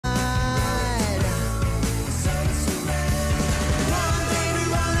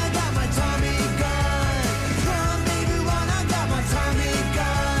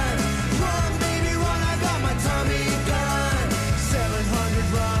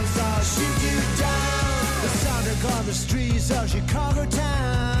streets of Chicago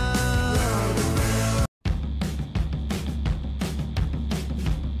town.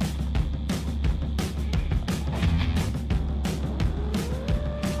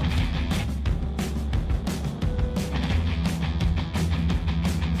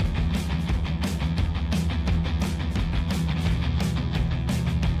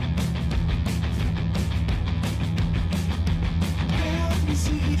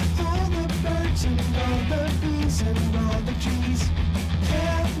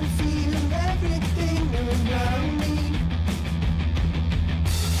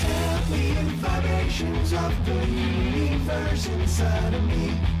 Of the universe inside of me,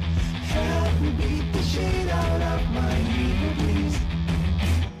 help me beat the shit out of my ego, please.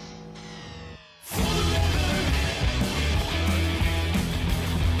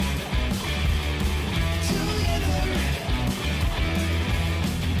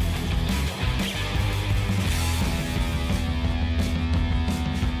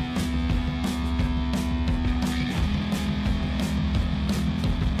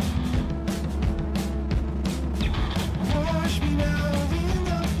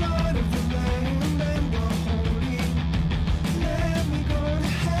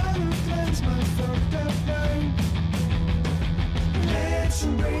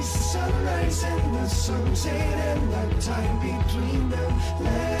 Embrace the sunrise and the sunset and the time between them.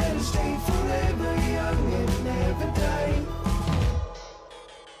 Let us stay forever young and never die.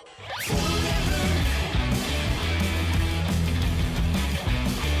 Forever.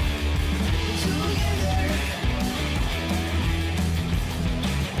 Together.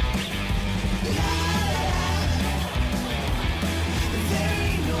 La, la, la. There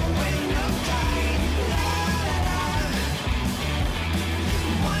ain't no end of time. La, la, la.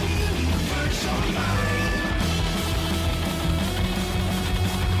 One universe on mine.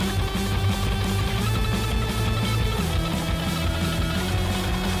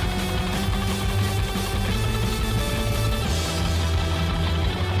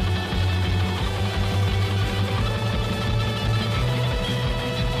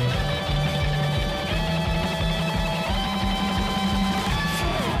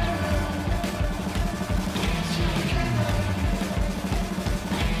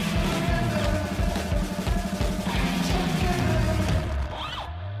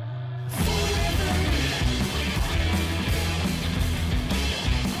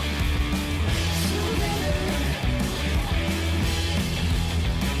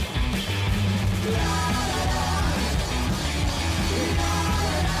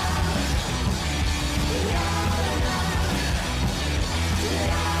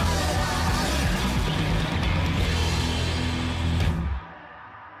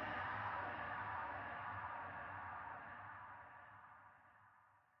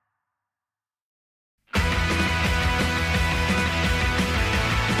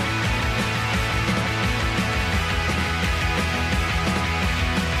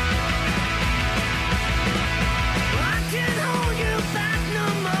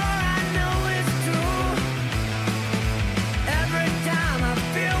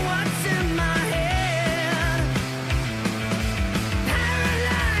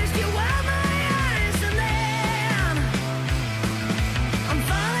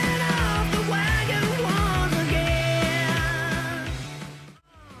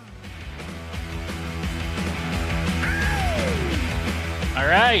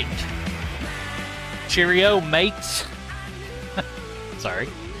 Alright. Cheerio, mates. Sorry.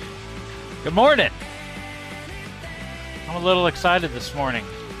 Good morning. I'm a little excited this morning.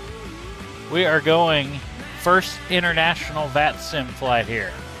 We are going first international VATSIM flight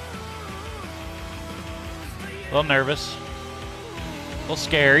here. A little nervous. A little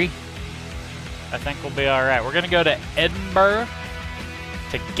scary. I think we'll be alright. We're going to go to Edinburgh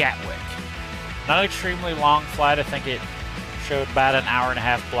to Gatwick. Not an extremely long flight. I think it showed about an hour and a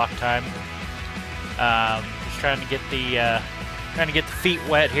half block time. Just trying to get the feet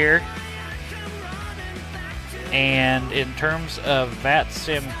wet here. And in terms of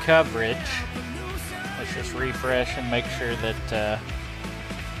VATSIM coverage, let's just refresh and make sure that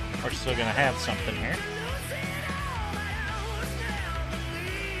we're still going to have something here.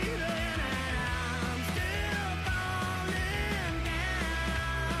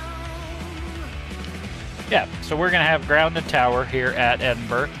 Yeah, so we're going to have ground and tower here at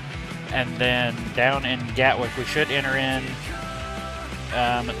Edinburgh, and then down in Gatwick we should enter in,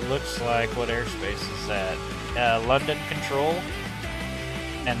 it looks like, what airspace is that? London Control,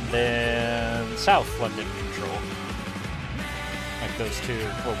 and then South London Control. Like those two,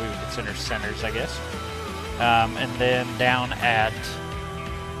 what we would consider centers, I guess. And then down at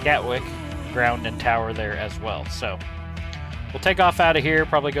Gatwick, ground and tower there as well. So we'll take off out of here,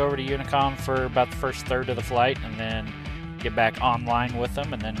 probably go over to Unicom for about the first third of the flight, and then get back online with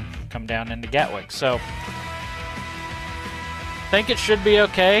them, and then come down into Gatwick. So, I think it should be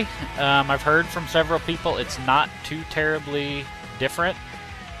okay. I've heard from several people it's not too terribly different.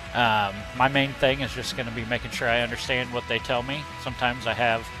 My main thing is just going to be making sure I understand what they tell me. Sometimes I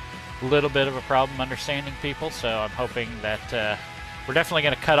have a little bit of a problem understanding people, so I'm hoping that we're definitely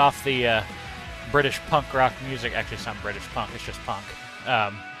going to cut off the British punk rock music. Actually, it's not British punk, it's just punk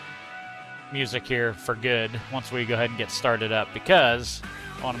music here for good once we go ahead and get started up, because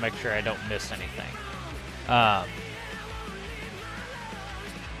I want to make sure I don't miss anything. But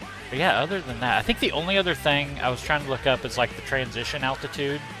yeah, other than that, I think the only other thing I was trying to look up is like the transition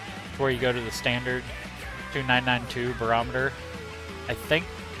altitude, where you go to the standard 2992 barometer. I think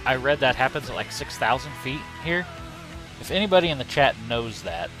I read that happens at like 6,000 feet here. If anybody in the chat knows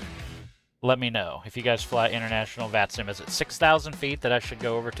that, let me know. If you guys fly international VATSIM, is it 6,000 feet that I should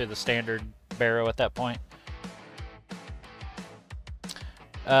go over to the standard baro at that point?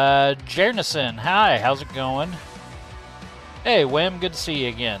 Jernison, hi, how's it going? Hey, Wim, good to see you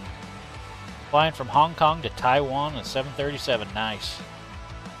again. Flying from Hong Kong to Taiwan at 737, nice.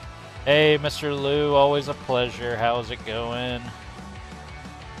 Hey, Mr. Lou, always a pleasure. How's it going?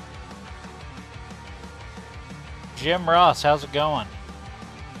 Jim Ross, how's it going?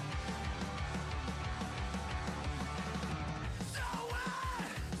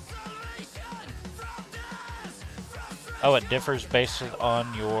 Oh, it differs based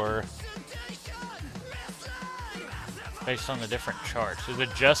on your... based on the different charts. Is it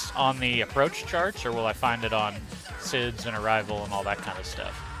just on the approach charts, or will I find it on SIDS and arrival and all that kind of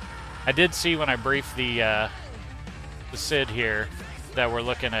stuff? I did see when I briefed the SID here that we're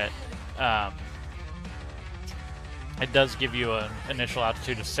looking at, it does give you an initial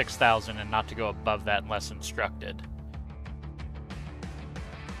altitude of 6,000 and not to go above that unless instructed.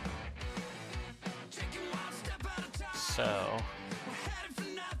 So,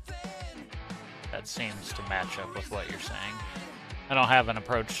 that seems to match up with what you're saying. I don't have an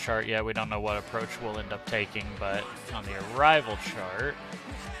approach chart yet. We don't know what approach we'll end up taking, but on the arrival chart...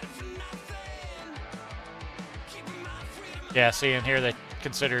 Yeah, see, in here they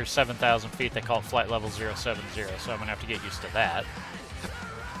consider 7,000 feet, they call it flight level 070, so I'm going to have to get used to that.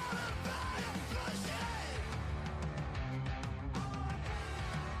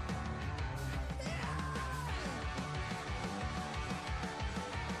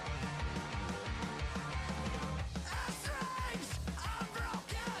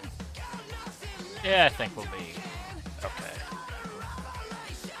 Yeah, I think we'll be okay.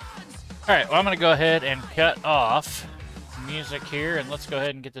 Alright, well, I'm going to go ahead and cut off music here, and let's go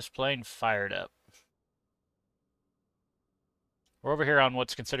ahead and get this plane fired up. We're over here on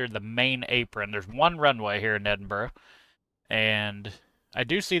what's considered the main apron. There's one runway here in Edinburgh, and I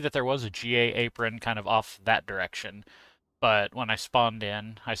do see that there was a GA apron kind of off that direction, but when I spawned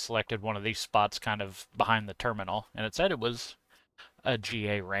in, I selected one of these spots kind of behind the terminal, and it said it was a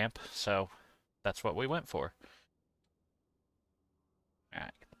GA ramp, so that's what we went for.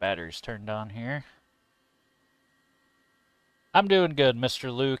 Alright, get the batteries turned on here. I'm doing good,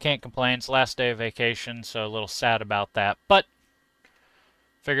 Mr. Lou. Can't complain. It's the last day of vacation, so a little sad about that. But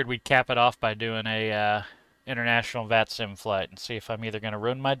figured we'd cap it off by doing a international VATSIM flight and see if I'm either going to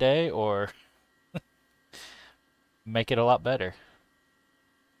ruin my day or make it a lot better.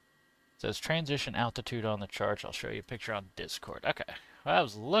 It says transition altitude on the charts. I'll show you a picture on Discord. Okay. Well, I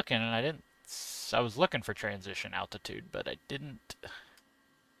was looking and I was looking for transition altitude, but I didn't.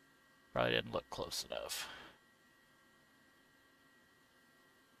 Probably didn't look close enough.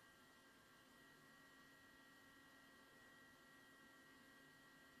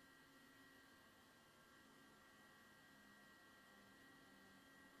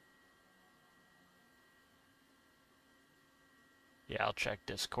 Yeah, I'll check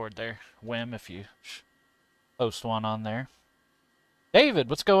Discord there. Wim, if you post one on there. David,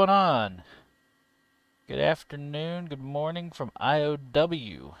 what's going on? Good afternoon, good morning from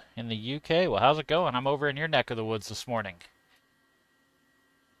IOW in the UK. Well, how's it going? I'm over in your neck of the woods this morning.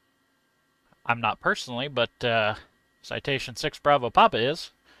 I'm not personally, but Citation 6 Bravo Papa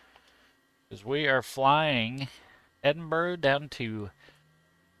is. Because we are flying Edinburgh down to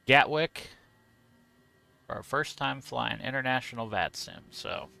Gatwick. Our first time flying international VATSIM,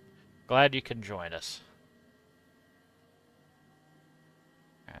 so glad you can join us.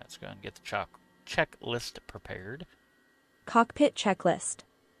 Alright, let's go ahead and get the checklist prepared. Cockpit checklist.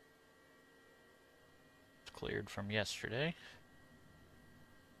 It's cleared from yesterday.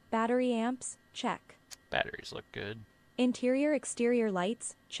 Battery amps, check. Batteries look good. Interior exterior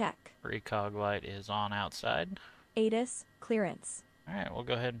lights, check. Recog light is on outside. ATIS, clearance. Alright, we'll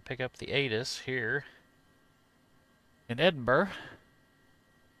go ahead and pick up the ATIS here in Edinburgh.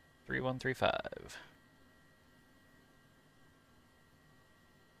 3135.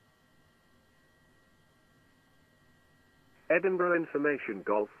 Edinburgh Information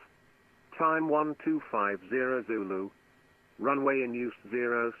Golf. Time 1250 Zulu. Runway in use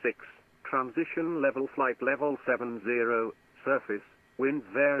 06. Transition level flight level 70. Surface. Wind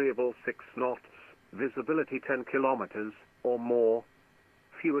variable 6 knots. Visibility 10 kilometers or more.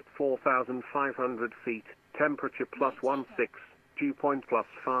 Fuel at 4,500 feet. Temperature +16. Dew point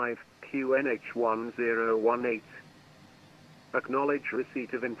 +5. QNH 1018. Acknowledge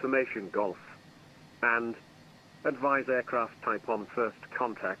receipt of information Golf. And advise aircraft type on first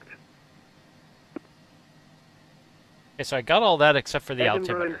contact. Okay, so I got all that except for the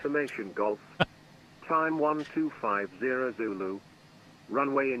Edinburgh altimeter. Information Golf. Time 1250 Zulu.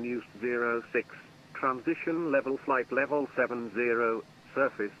 Runway in use 06. Transition level flight level 70.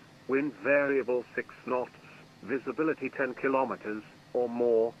 Surface. Wind variable 6 knots. Visibility 10 kilometers or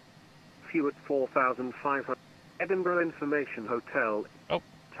more. Fuel at 4,500. Edinburgh Information Hotel. Oh,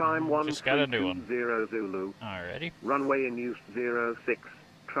 Time just got a new one. 1320 Zulu. Alrighty. Runway in use 06.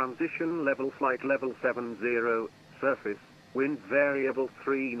 Transition level flight level 70. Surface. Wind variable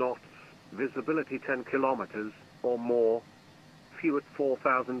 3 knots. Visibility 10 kilometers or more. Fuel at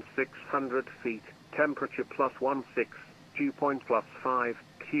 4,600 feet. Temperature +16. Dew point +5.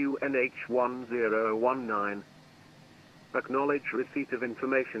 QNH 1019. Acknowledge receipt of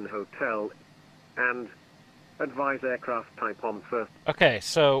information Hotel. And advise aircraft type on first. Okay,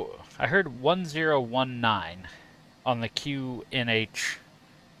 so I heard 1019 on the QNH.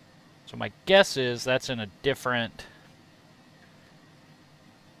 So my guess is that's in a different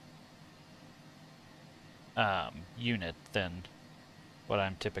unit than what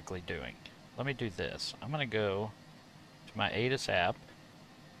I'm typically doing. Let me do this. I'm going to go to my ATIS app.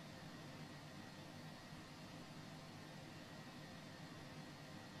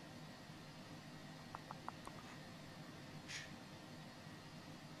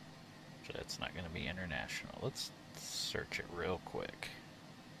 So that's not going to be international. Let's search it real quick.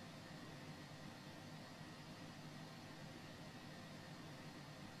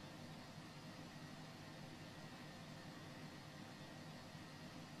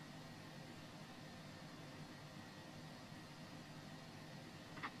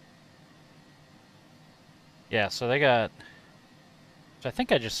 Yeah, so they got... So I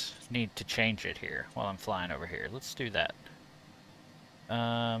think I just need to change it here while I'm flying over here. Let's do that.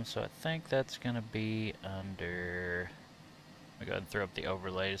 So I think that's going to be under... Let me go ahead and throw up the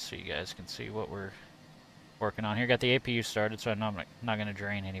overlays so you guys can see what we're working on here. Got the APU started, so I'm not going to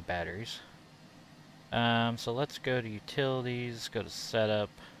drain any batteries. So let's go to Utilities, go to Setup,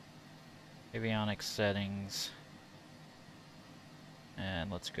 Avionics Settings, and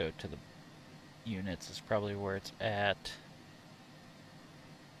let's go to the units is probably where it's at.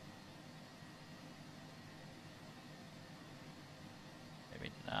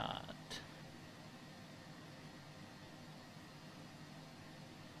 Maybe not.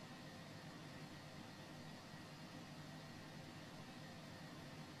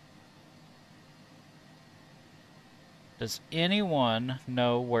 Does anyone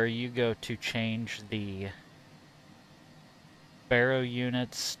know where you go to change the Barrow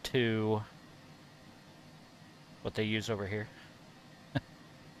units to what they use over here?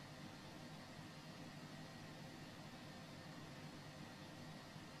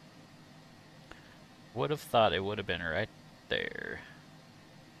 Would have thought it would have been right there.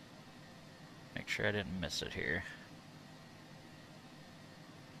 Make sure I didn't miss it here.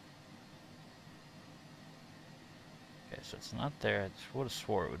 Okay, so it's not there. I would have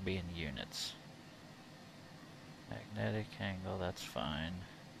swore it would be in units. Magnetic angle, that's fine.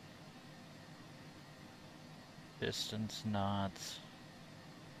 Distance, knots.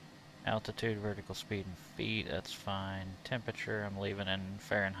 Altitude, vertical speed in feet, that's fine. Temperature, I'm leaving in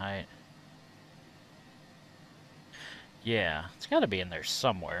Fahrenheit. Yeah, it's got to be in there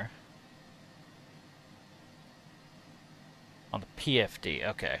somewhere. On the PFD,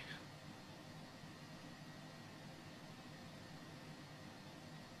 okay.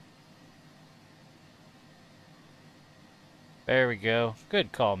 There we go.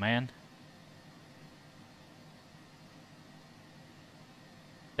 Good call, man.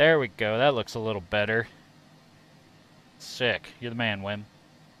 There we go. That looks a little better. Sick. You're the man, Wim.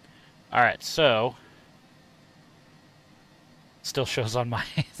 Alright, so... Still shows on my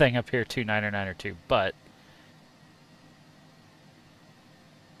thing up here 2992, but...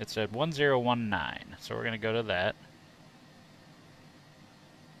 It said 1019, so we're going to go to that.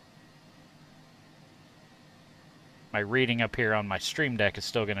 my reading up here on my Stream Deck is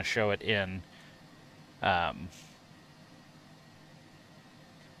still going to show it in, oh,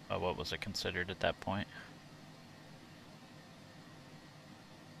 what was it considered at that point?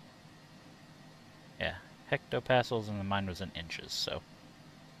 Yeah, hectopascals, and then mine was in inches, so.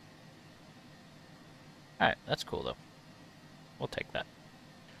 Alright, that's cool though. We'll take that.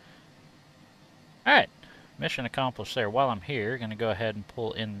 Alright, mission accomplished there. While I'm here, gonna go ahead and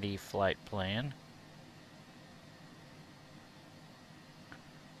pull in the flight plan.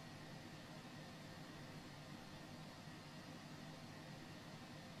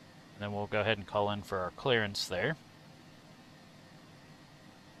 And then we'll go ahead and call in for our clearance there.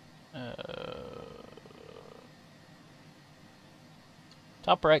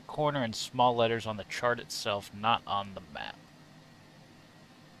 Top right corner in small letters on the chart itself, not on the map.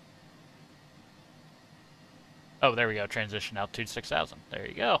 Oh, there we go. Transition altitude 6,000. There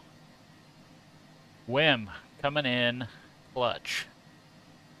you go. Whim coming in clutch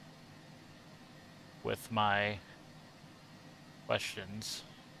with my questions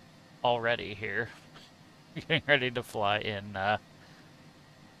already here. Getting ready to fly in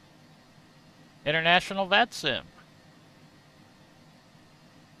International VATSIM.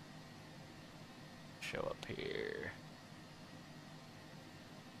 Show up here.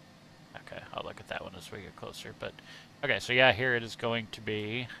 Okay, I'll look at that one as we get closer. But okay, so yeah, here it is going to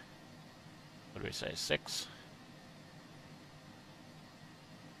be. What do we say? 6.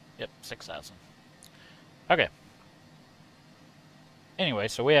 Yep, 6,000. Okay. Anyway,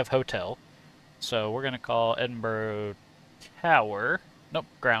 so we have hotel. So we're gonna call Edinburgh Tower. Nope,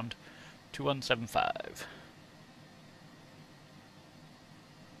 ground. 2175.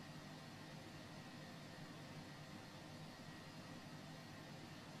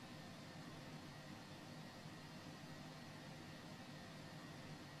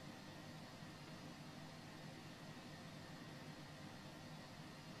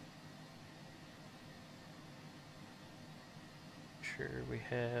 Sure we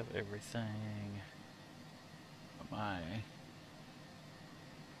have everything. Am I?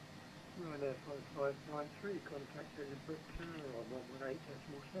 Ryanair 5593, contact Edinburgh Tower on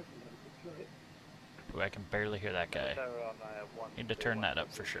 118.7, flight. Ooh, I can barely hear that guy. Need to turn that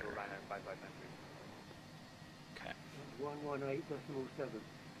up for sure. Okay. 118.7. 118.7,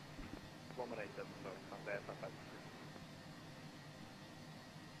 sorry, I'm there, perfect.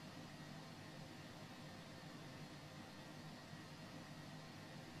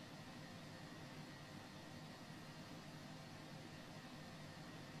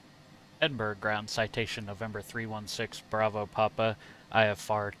 Edinburgh ground citation November 316 Bravo Papa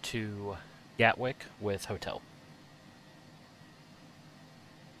IFR to Gatwick with hotel.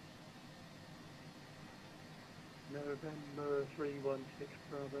 November 316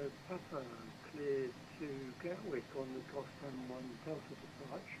 Bravo Papa, cleared to Gatwick on the Costam 1 Delta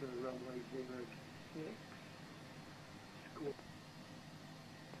departure, runway 06, score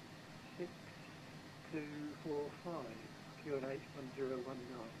 6245, QNH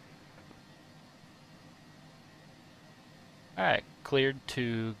 1019. Alright, cleared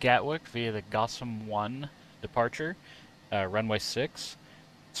to Gatwick via the Gotham 1 departure, runway 6,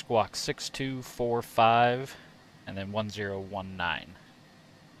 squawk 6245, and then 1019.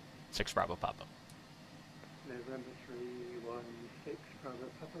 6 Bravo Papa. November 316 Bravo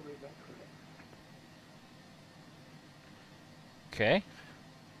Papa, read that correct. Okay.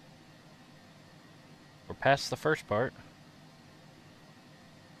 We're past the first part.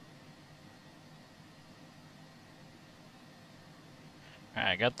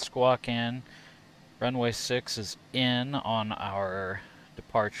 Alright, got the squawk in. Runway 6 is in on our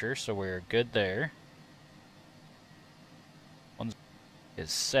departure, so we're good there. One is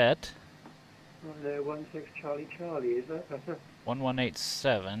set. Ryanair 16 Charlie Charlie, is that better?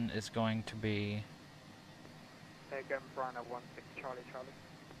 1187 is going to be Again, Ryanair 16 Charlie Charlie.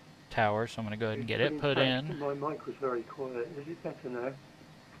 tower, so I'm going to go ahead and get it put in. My mic was very quiet. Is it better now?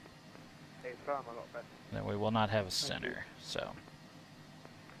 It's firm a lot better. Then we will not have a center, so.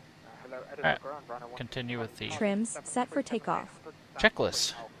 Hello, Edinburgh Alright, ground, Ryanair 16 continue with the Trims set for takeoff.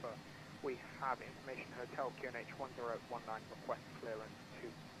 checklist. Alpha. We have information hotel QNH 1019 request clearance to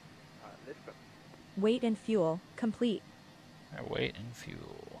Lisbon. Weight and fuel complete. Our weight and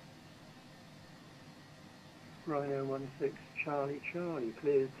fuel. Ryanair 16 Charlie Charlie,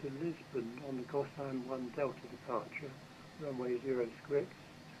 cleared to Lisbon on the Gotham 1 Delta departure, runway 06,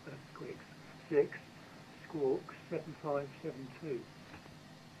 squawk 7572.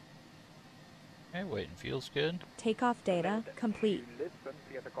 Okay, weight and fuel's good. Takeoff data complete. To Lisbon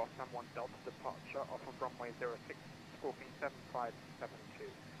via the Gotham 1 Delta departure off of runway 06, squawking 7572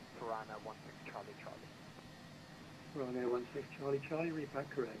 to Ryanair 16 Charlie Charlie. Runway 16 Charlie Charlie, read back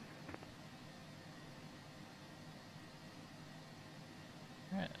correct.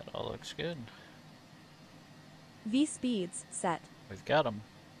 Alright, that all looks good. V speeds, set. We've got them.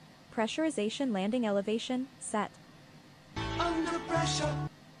 Pressurization landing elevation, set. Under pressure.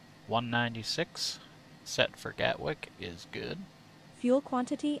 196, set for Gatwick, is good. Fuel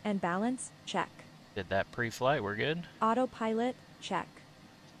quantity and balance, check. Did that pre-flight, we're good. Autopilot, check.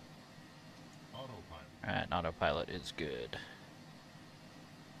 Alright, autopilot is good.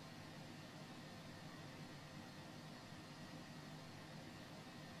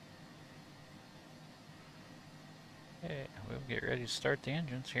 Okay, we'll get ready to start the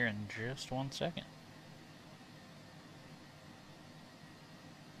engines here in just 1 second.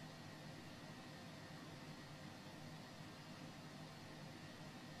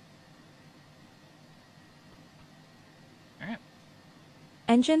 Alright.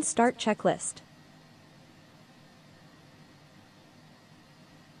 Engine start checklist.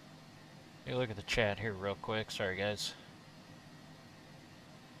 Take a look at the chat here real quick. Sorry, guys.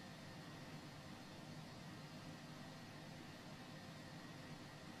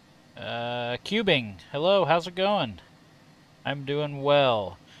 Cubing. Hello, how's it going? I'm doing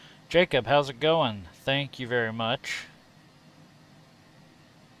well. Jacob, how's it going? Thank you very much.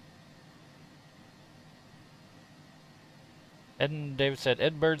 David said,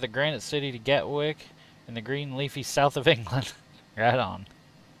 Edinburgh, the granite city to Gatwick, and the green leafy south of England. Right on.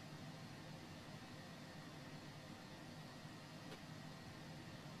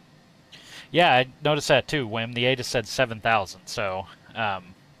 Yeah, I noticed that too, Wim. The ATIS said 7,000, so I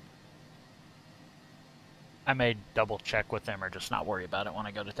may double check with them or just not worry about it when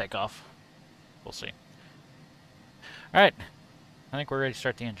I go to take off. We'll see. Alright, I think we're ready to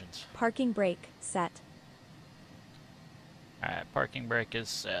start the engines. Parking brake, set. Alright, parking brake is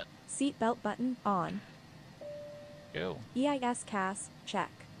set. Seat belt button, on. Go. EIS CAS,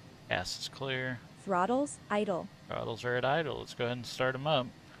 check. Gas is clear. Throttles, idle. Throttles are at idle. Let's go ahead and start them up.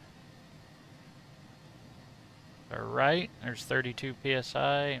 Alright, there's 32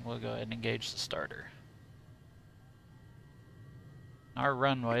 PSI, and we'll go ahead and engage the starter. Our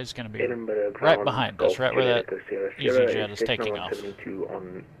runway is going to be Edinburgh right behind us, right where that EasyJet is taking off. 72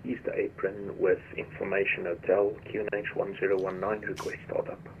 on Easter apron with information hotel, QNH 1019, request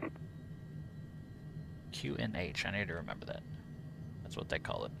startup. QNH, I need to remember that. That's what they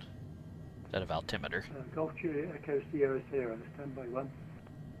call it. Instead of altimeter. Golf Juliet Echo Sierra Sierra, standby 1.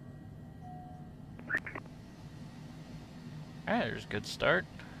 Alright, there's a good start.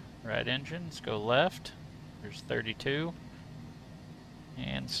 Right engine, let's go left. There's 32.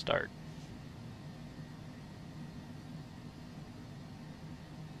 And start.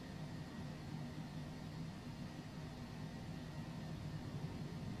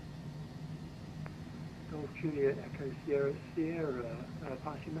 Golf Juliet Echo Sierra Sierra,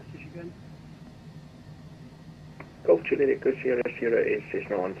 pass your message again. Golf Juliet Echo Sierra Sierra is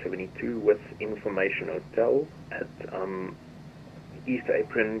Cessna 172 with information hotel at Easter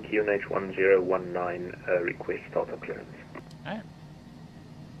apron, QNH 1019, request startup clearance. Alright.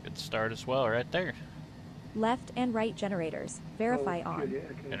 Good start as well, right there. Left and right generators, verify on.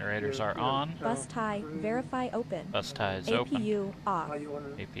 Generators are on. Bus tie, verify open. Bus tie is open. APU off.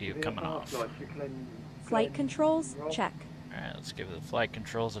 APU coming off. Flight controls, check. Alright, let's give the flight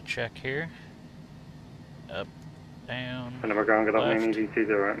controls a check here. Up, down, Edinburgh ground, good left, afternoon,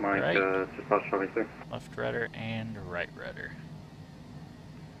 EG20 at Mike, right, dispatch traffic, sir. left rudder, and right rudder.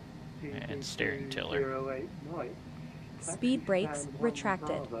 And steering tiller. Speed brakes,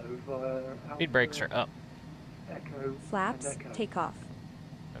 retracted. Speed brakes are up. Flaps, takeoff.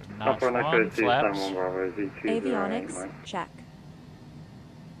 Notch 1, flaps. Avionics, check.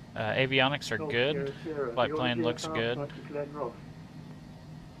 Avionics are good. Flight plan looks good.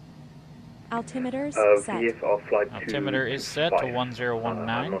 Altimeters, set. VFR flight Altimeter is set to 1019.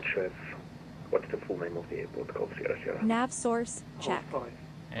 I'm not sure what's the full name of the airport, Golf Sierra Sierra. Nav source, check.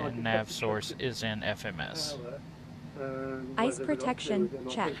 And nav source is in FMS. Ice protection,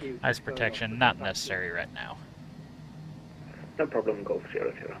 check. Ice protection, not necessary right now. No problem, Golf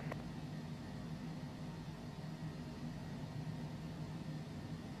Sierra Sierra.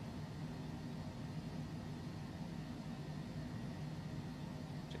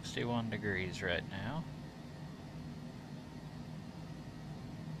 .61 right now.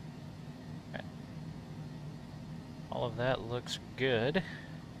 Okay. All of that looks good.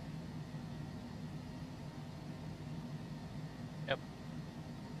 Yep.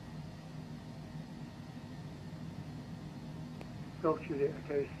 Golf Juliet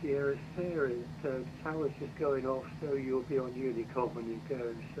Echo Sierra Sierra, the tower's just going off, so you'll be on Unicom when you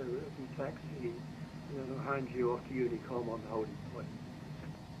go, so it'll be taxi and then I'll hand you off to Unicom on the holding point.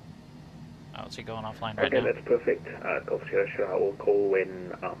 Oh, is he going offline right Okay, now? that's perfect. Golf Sierra Sierra, I will call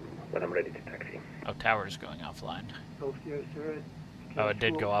when I'm ready to taxi. Oh, tower's going offline. Golf Sierra Sierra. Oh, it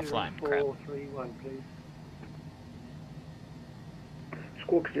did go offline. Crap. 431, please.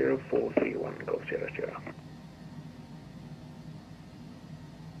 Squawk 0431, Golf Sierra Sierra.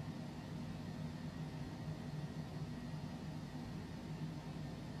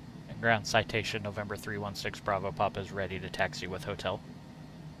 And ground citation November 316 Bravo Papa is ready to taxi with hotel.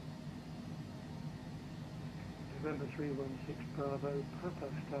 November 316 Bravo, Papa,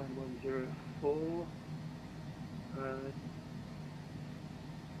 stand 104.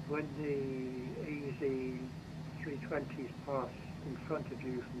 When the easy 320s pass in front of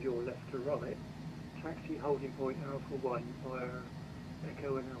you from your left to right, taxi holding point Alpha 1 via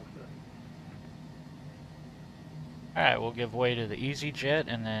Echo and Alpha. Alright, we'll give way to the EasyJet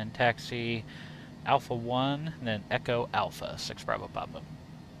and then taxi Alpha 1, and then Echo Alpha, 6 Bravo Papa.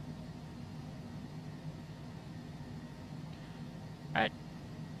 Alright.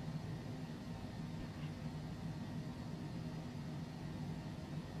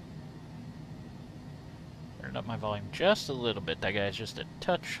 Turn up my volume just a little bit. That guy's just a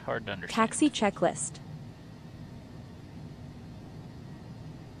touch hard to understand. Taxi checklist.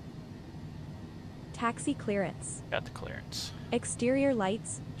 Taxi clearance. Got the clearance. Exterior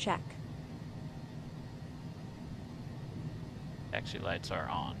lights, check. Taxi lights are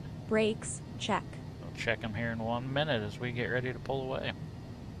on. Brakes, check. We'll check them here in 1 minute as we get ready to pull away.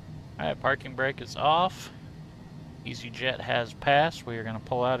 Alright, parking brake is off. EasyJet has passed. We are going to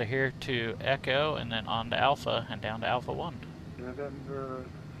pull out of here to Echo and then on to Alpha and down to Alpha 1. November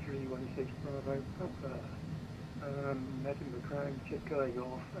 316 Bravo, Papa. Edinburgh Crown just going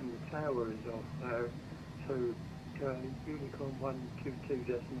off and the tower is off now. So Unicom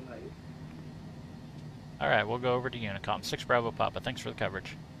 122.8. Alright, we'll go over to Unicom. 6 Bravo Papa. Thanks for the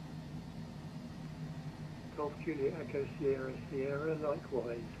coverage. Golf Juliet Echo Sierra Sierra,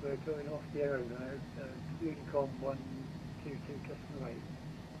 likewise. We're going off the air now. Unicom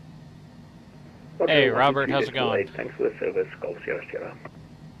 122.8. Hey, Robert, how's it going? Thanks for the service, Golf Sierra Sierra.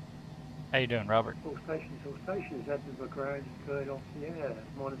 How you doing, Robert? All stations, Edinburgh Ground is going off the air.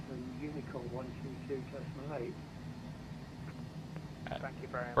 Monitoring Unicom 122.8. Thank you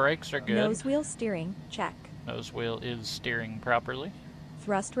very much. Brakes are good. Nose wheel steering, check. Nose wheel is steering properly.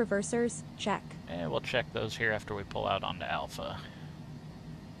 Thrust reversers, check. And we'll check those here after we pull out onto Alpha.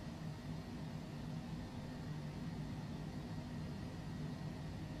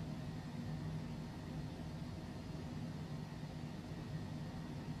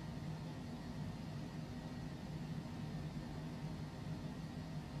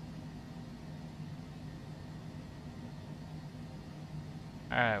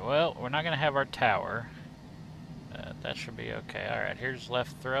 Alright, well, we're not going to have our tower. That should be okay. Alright, here's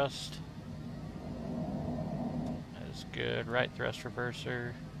left thrust. That is good. Right thrust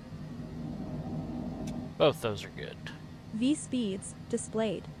reverser. Both those are good. V speeds,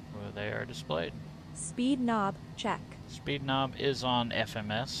 displayed. Well, they are displayed. Speed knob, check. Speed knob is on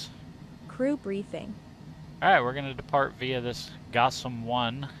FMS. Crew briefing. Alright, we're going to depart via this Gotham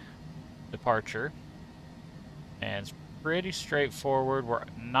 1 departure. And it's pretty straightforward. We're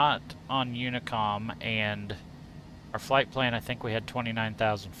not on Unicom, and our flight plan, I think we had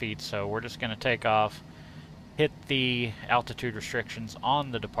 29,000 feet, so we're just going to take off, hit the altitude restrictions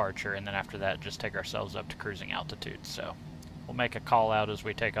on the departure, and then after that just take ourselves up to cruising altitude. So we'll make a call out as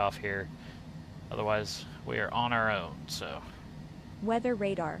we take off here. Otherwise, we are on our own, so Weather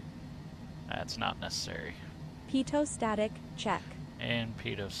radar. that's not necessary. Pitot static, check. And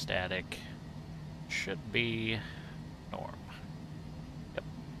pitot static should be norm. Yep.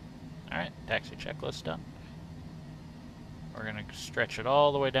 Alright, taxi checklist done. We're going to stretch it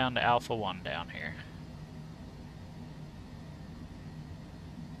all the way down to Alpha 1 down here.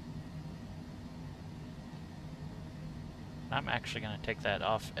 I'm actually going to take that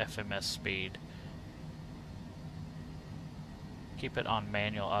off FMS speed. Keep it on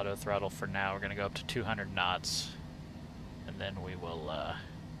manual auto throttle for now. We're going to go up to 200 knots. And then we will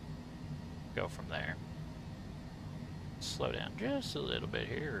go from there. Slow down just a little bit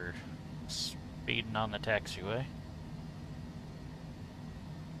here. Speeding on the taxiway.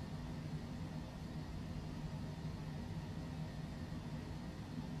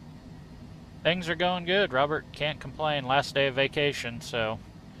 Things are going good, Robert. Can't complain. Last day of vacation, so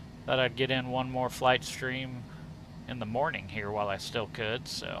thought I'd get in one more flight stream in the morning here while I still could.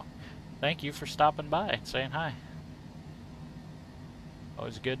 So thank you for stopping by and saying hi.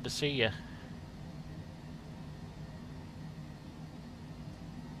 Always good to see you.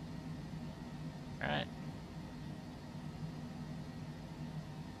 Alright,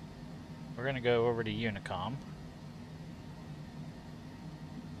 we're going to go over to Unicom.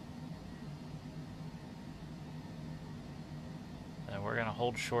 And we're going to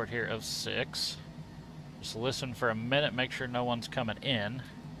hold short here of 6. Just listen for a minute, make sure no one's coming in, and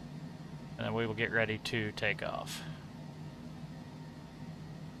then we will get ready to take off.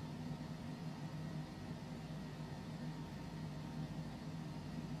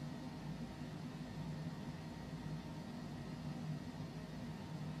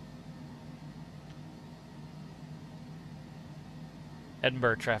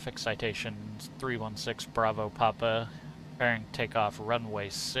 Edinburgh traffic citation 316 Bravo Papa, preparing takeoff runway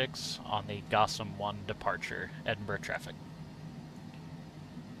 6 on the Gotham 1 departure. Edinburgh traffic.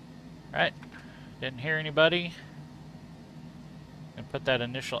 Alright, didn't hear anybody. Gonna put that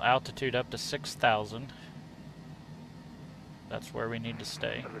initial altitude up to 6,000. That's where we need to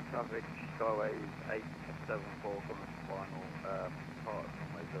stay. The traffic, Skyway 874 from the final part of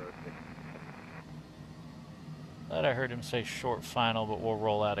runway 06. Thought I heard him say short final, but we'll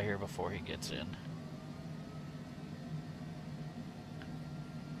roll out of here before he gets in.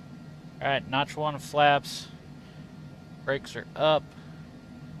 Alright, notch 1 flaps. Brakes are up.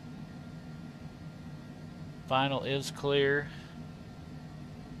 Final is clear.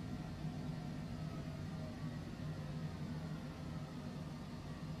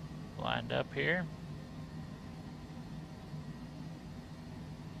 Lined up here.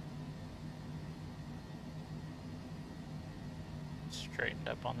 Straightened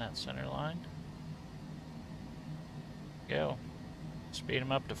up on that center line. Go. Speed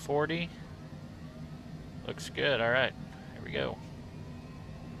them up to 40. Looks good. Alright. Here we go.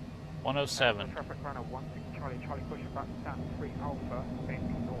 107. Traffic runner 16 Charlie, Charlie pushing back down 3 Alpha,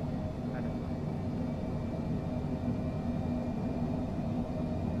 being north, Edinburgh.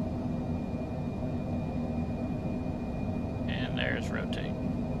 And there's rotate.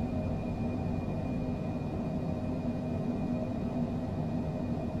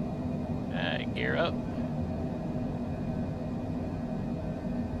 Gear up.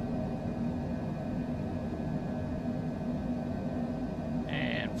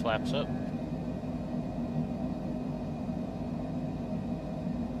 And flaps up.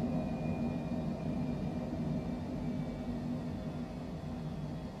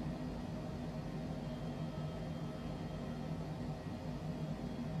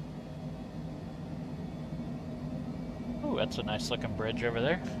 Ooh, that's a nice looking bridge over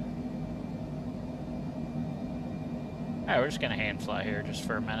there. Alright, we're just going to hand fly here just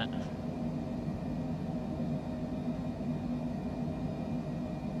for a minute.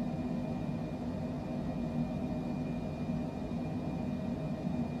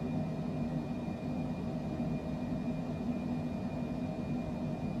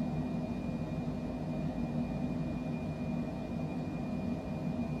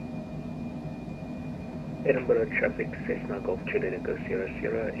 Edinburgh traffic, Cessna Golf Juliet Echo Sierra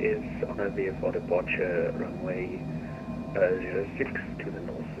Sierra is on our way for departure runway 06 to the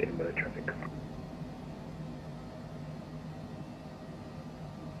north, Edinburgh traffic.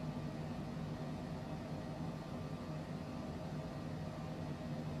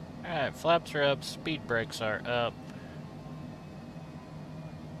 Alright, flaps are up, speed brakes are up.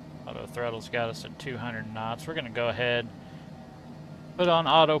 Auto throttle's got us at 200 knots. We're going to go ahead, put on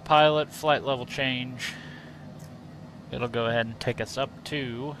autopilot, flight level change. It'll go ahead and take us up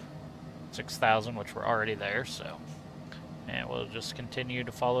to 6,000, which we're already there, so. And we'll just continue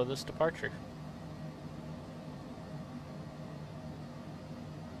to follow this departure.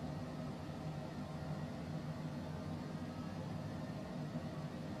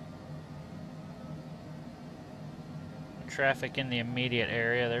 Traffic in the immediate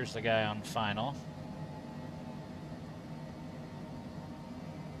area, there's the guy on final.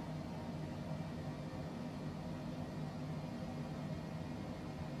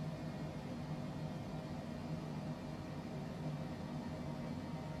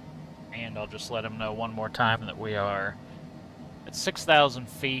 And I'll just let him know one more time that we are at 6,000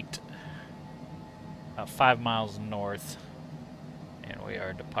 feet, about 5 miles north, and we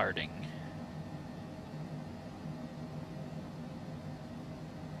are departing.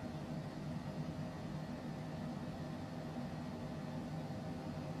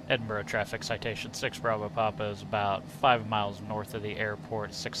 Edinburgh traffic citation 6 Bravo Papa is about 5 miles north of the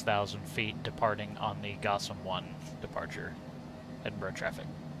airport, 6,000 feet, departing on the Gotham 1 departure. Edinburgh traffic.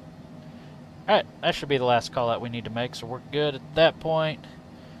 Alright, that should be the last call that we need to make, so we're good at that point.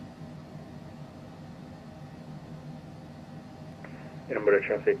 Edinburgh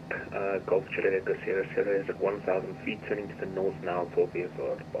traffic, Golf Juliet Echo Sierra Sierra is at 1,000 feet, turning to the north now for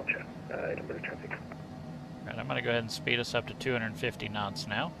vehicle departure. Edinburgh traffic. Alright, I'm going to go ahead and speed us up to 250 knots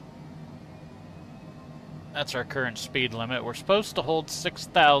now. That's our current speed limit. We're supposed to hold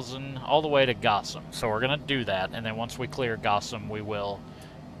 6,000 all the way to Gotham, so we're going to do that, and then once we clear Gotham, we will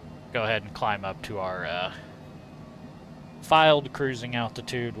go ahead and climb up to our filed cruising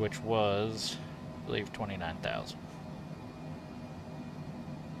altitude, which was, I believe, 29,000.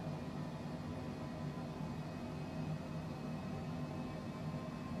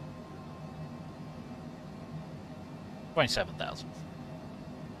 $27,000.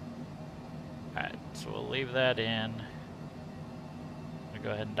 Alright, so we'll leave that in. We'll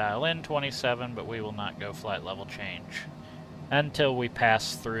go ahead and dial in 27, but we will not go flight level change until we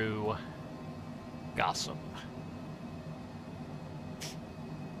pass through Gotham.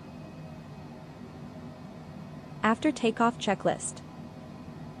 After takeoff checklist.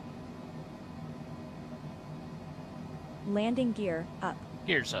 Landing gear, up.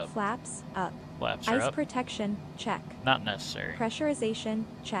 Gears up. Flaps, up. Flaps are Ice up. protection, check. Not necessary. Pressurization,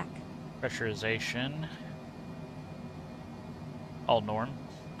 check. Pressurization. All norm.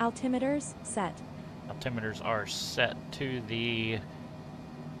 Altimeters, set. Altimeters are set to the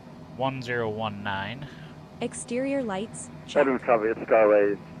 1019. Exterior lights, check. Edinburgh traffic,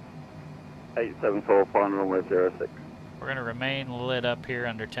 Skyways 874, final runway 06. We're going to remain lit up here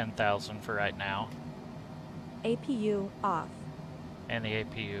under 10,000 for right now. APU, off. And the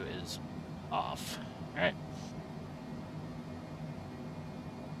APU is off. Alright.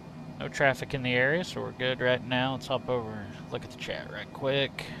 No traffic in the area, so we're good right now. Let's hop over and look at the chat right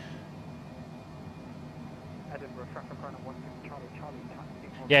quick. Edinburgh traffic runner 16 Charlie Charlie.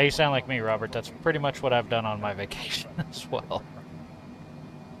 Yeah, you sound like me, Robert. That's pretty much what I've done on my vacation as well.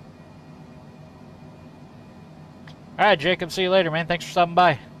 Alright, Jacob, see you later, man. Thanks for stopping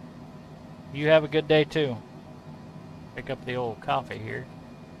by. You have a good day, too. Pick up the old coffee here.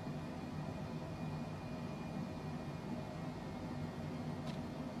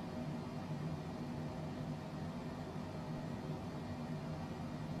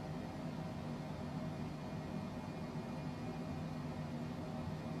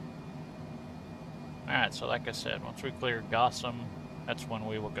 Alright, so like I said, once we clear Gotham, that's when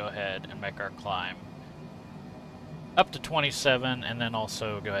we will go ahead and make our climb up to 27, and then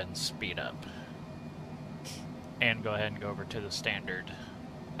also go ahead and speed up. And go ahead and go over to the standard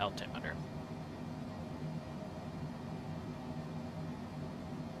altimeter.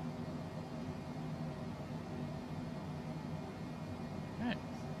 Alright,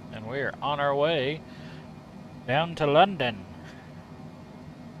 and we are on our way down to London.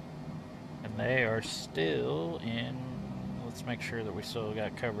 And they are still in, let's make sure that we still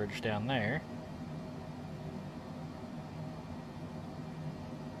got coverage down there.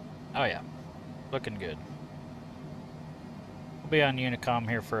 Oh yeah, looking good. We'll be on Unicom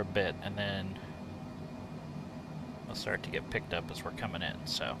here for a bit, and then we'll start to get picked up as we're coming in,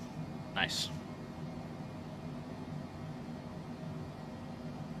 so nice.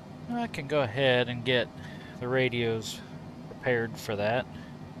 I can go ahead and get the radios prepared for that.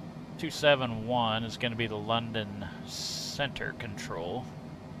 271 is going to be the London Center Control.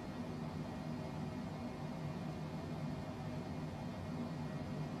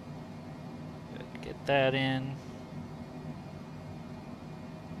 Get that in.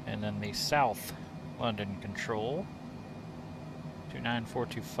 And then the South London Control.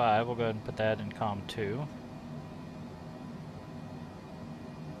 29425, we'll go ahead and put that in COM 2.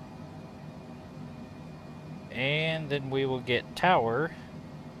 And then we will get Tower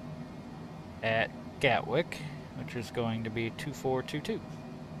at Gatwick, which is going to be 2422.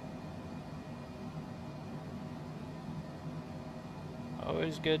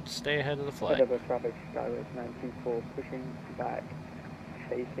 Always good to stay ahead of the flight. Edinburgh traffic, Skyways 924, pushing back,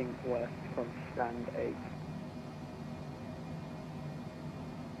 facing west from stand 8.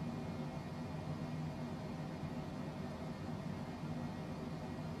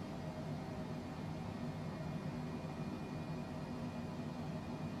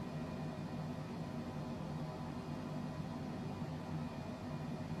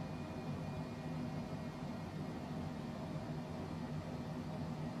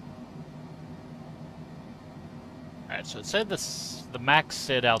 Alright, so it said the max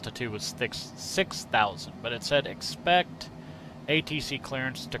SID altitude was 6,000, but it said expect ATC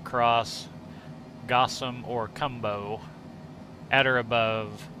clearance to cross Gotham or Cumbo at or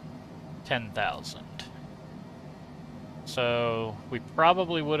above 10,000. So we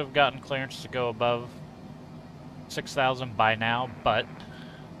probably would have gotten clearance to go above 6,000 by now, but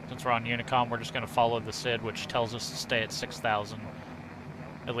since we're on Unicom, we're just going to follow the SID, which tells us to stay at 6,000.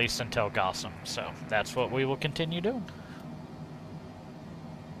 At least until Gotham, so that's what we will continue doing.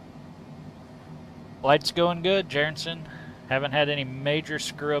 Flight's going good, Jarenson. Haven't had any major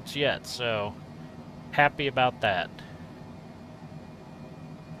screw-ups yet, so happy about that.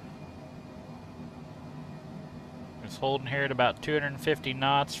 It's holding here at about 250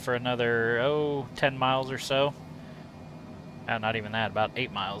 knots for another, 10 miles or so. Not even that, about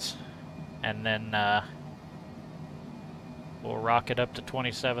 8 miles. And then we'll rocket up to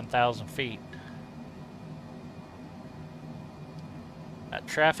 27,000 feet. That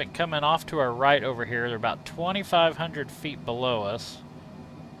traffic coming off to our right over here, they're about 2,500 feet below us.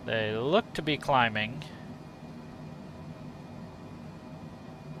 They look to be climbing.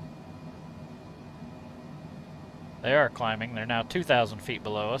 They are climbing. They're now 2,000 feet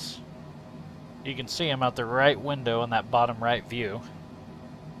below us. You can see them out the right window in that bottom right view.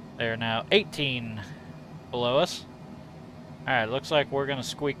 They're now 18 below us. Alright, looks like we're going to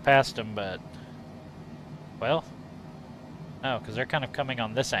squeak past them, but... well... no, because they're kind of coming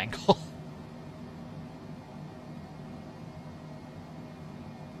on this angle.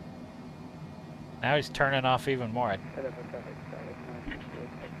 Now he's turning off even more.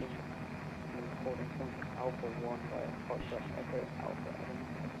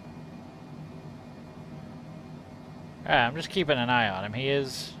 Alright, I'm just keeping an eye on him. He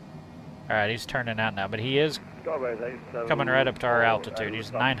is... alright, he's turning out now, but he is coming right up to our altitude.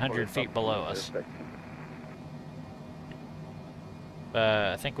 He's 900 feet below us.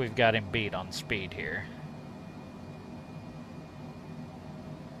 I think we've got him beat on speed here.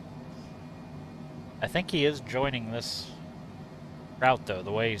 I think he is joining this route, though,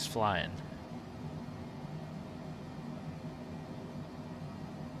 the way he's flying.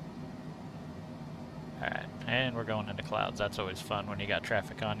 Alright, and we're going into clouds. That's always fun when you got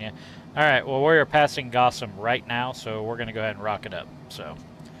traffic on you. Alright, well, we're passing Gotham right now, so we're going to go ahead and rock it up. So,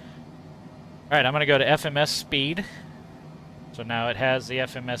 alright, I'm going to go to FMS speed. So now it has the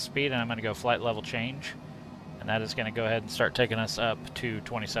FMS speed, and I'm going to go flight level change. And that is going to go ahead and start taking us up to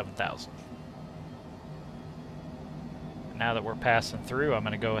 27,000. Now that we're passing through, I'm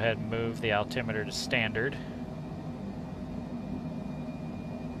going to go ahead and move the altimeter to standard.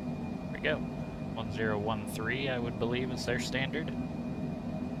 There we go. 1013, I would believe, is their standard.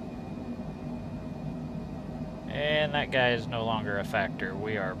 And that guy is no longer a factor.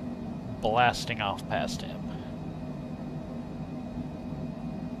 We are blasting off past him.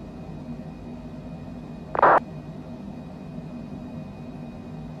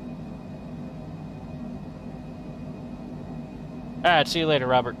 Alright, see you later,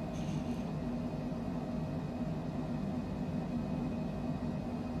 Robert.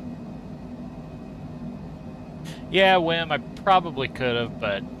 Yeah, Wim, I probably could have,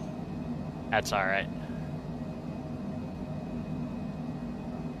 but that's alright.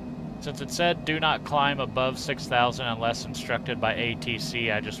 Since it said do not climb above 6,000 unless instructed by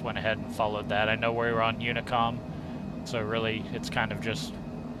ATC, I just went ahead and followed that. I know we were on Unicom, so really it's kind of just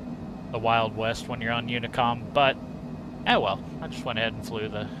the Wild West when you're on Unicom, but oh well, I just went ahead and flew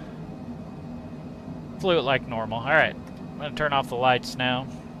it like normal. Alright, I'm going to turn off the lights now.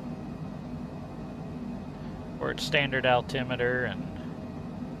 We're at standard altimeter and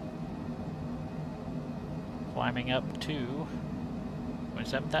climbing up to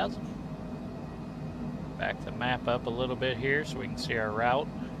 27,000. Back the map up a little bit here so we can see our route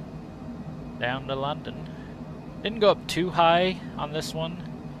down to London. Didn't go up too high on this one.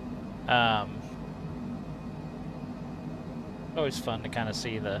 Always fun to kind of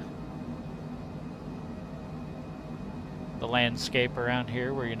see the landscape around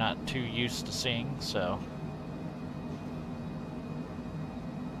here where you're not too used to seeing, so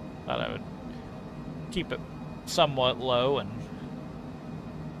thought I would keep it somewhat low. And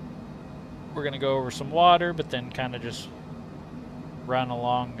we're gonna go over some water, but then kind of just run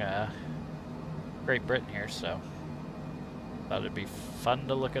along Great Britain here, so thought it'd be fun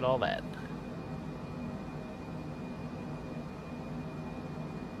to look at all that.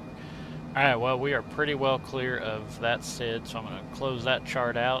 Alright, well, we are pretty well clear of that SID, so I'm going to close that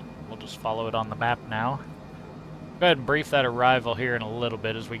chart out. We'll just follow it on the map now. Go ahead and brief that arrival here in a little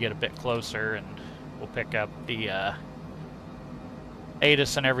bit as we get a bit closer, and we'll pick up the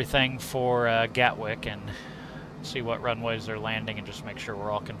ATIS and everything for Gatwick and see what runways they're landing and just make sure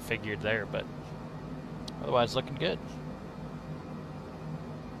we're all configured there, but otherwise looking good.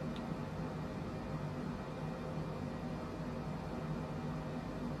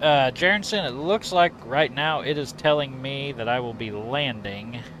 Jarenson, it looks like right now it is telling me that I will be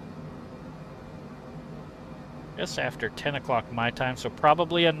landing just after 10 o'clock my time, so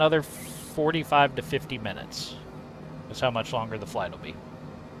probably another 45 to 50 minutes is how much longer the flight will be.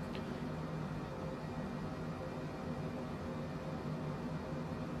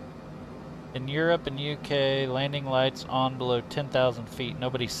 In Europe and UK, landing lights on below 10,000 feet.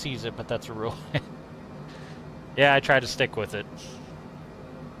 Nobody sees it, but that's a rule. Yeah, I try to stick with it.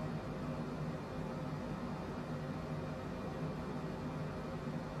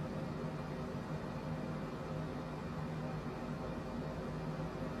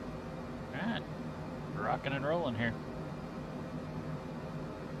 Alright. Rocking and rolling here.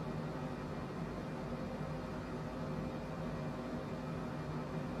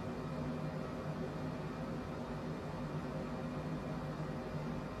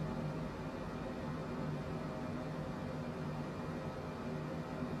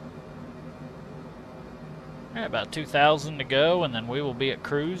 Alright, about 2,000 to go, and then we will be at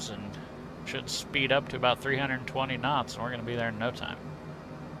cruise, and should speed up to about 320 knots, and we're going to be there in no time.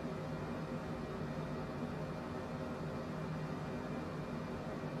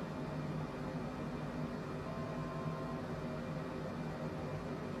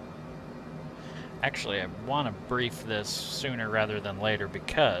 Actually, I want to brief this sooner rather than later,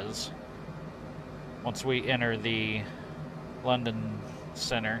 because once we enter the London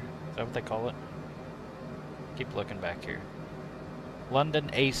Center, is that what they call it? Keep looking back here. London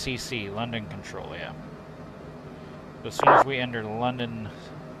ACC, London Control, yeah. So as soon as we enter London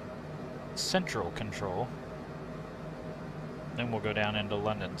Central Control, then we'll go down into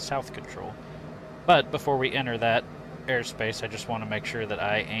London South Control. But before we enter that airspace, I just want to make sure that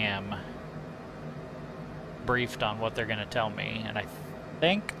I am briefed on what they're going to tell me. And I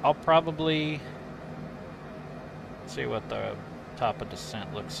think I'll probably see what the top of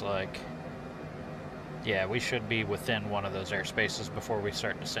descent looks like. Yeah, we should be within one of those airspaces before we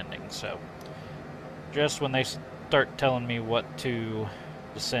start descending, so just when they start telling me what to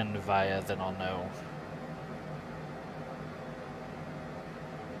descend via, then I'll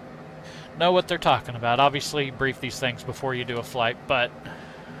know what they're talking about. Obviously, brief these things before you do a flight, but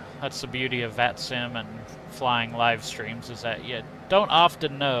that's the beauty of VATSIM and flying live streams, is that you don't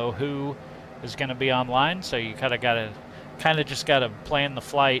often know who is going to be online, so you kind of just gotta plan the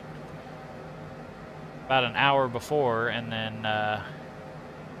flight about an hour before, and then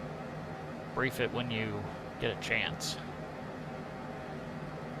brief it when you get a chance.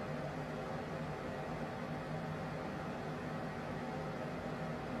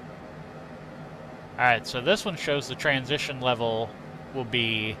 Alright, so this one shows the transition level will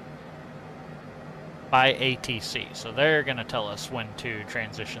be by ATC. So they're going to tell us when to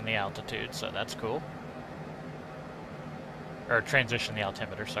transition the altitude, so that's cool. Or transition the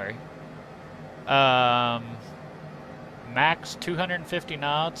altimeter, sorry. Max 250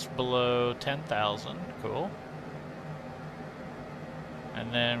 knots below 10,000. Cool.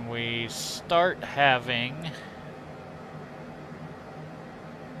 And then we start having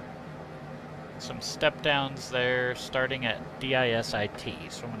some step downs there starting at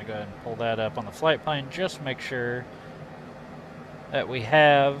DISIT. So I'm going to go ahead and pull that up on the flight plan, just make sure that we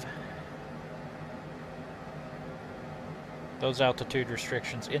have those altitude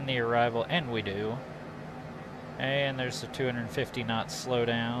restrictions in the arrival, and we do. And there's the 250 knot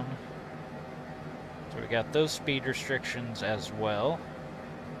slowdown. So we got those speed restrictions as well.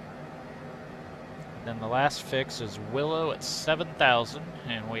 And then the last fix is Willow at 7,000,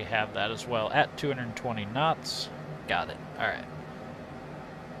 and we have that as well at 220 knots. Got it. Alright.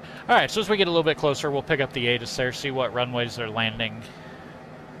 Alright, so as we get a little bit closer, we'll pick up the ATIS there, see what runways they're landing.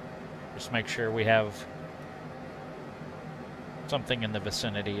 Just make sure we have something in the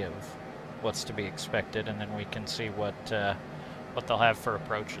vicinity of what's to be expected, and then we can see what they'll have for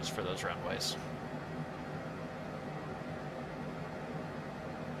approaches for those runways.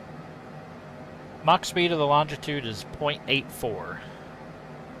 Mach speed of the Longitude is 0.84.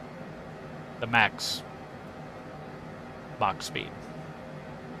 The max Mach speed.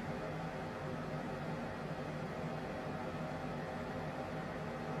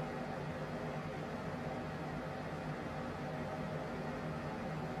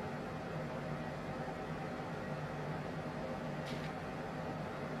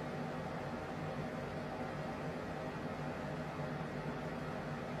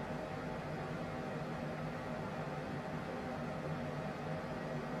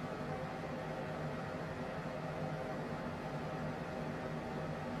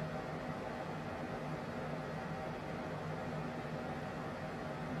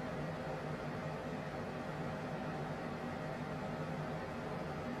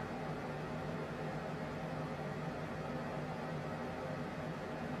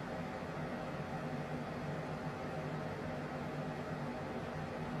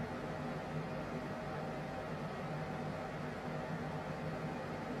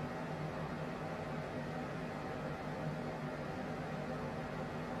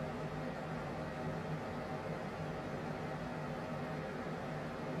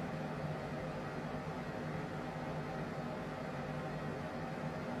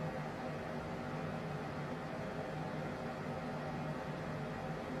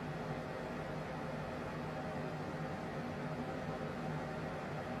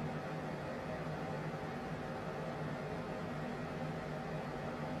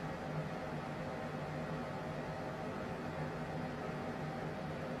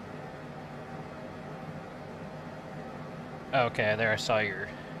 Okay, there I saw your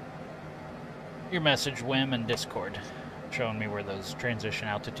message, Wim, in Discord, showing me where those transition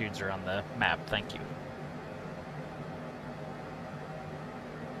altitudes are on the map. Thank you.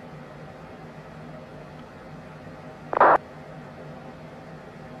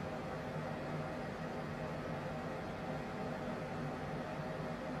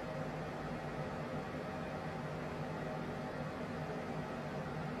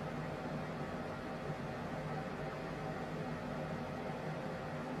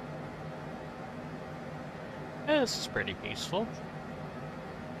 This is pretty peaceful.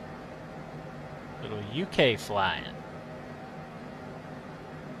 Little UK flying.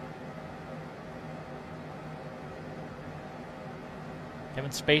 Kevin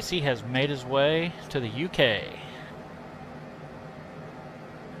Spacey has made his way to the UK.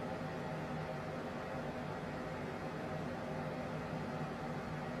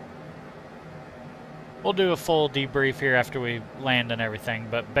 We'll do a full debrief here after we land and everything,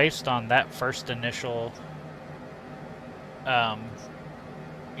 but based on that first initial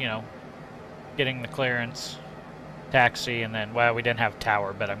you know, getting the clearance, taxi, and then, well, we didn't have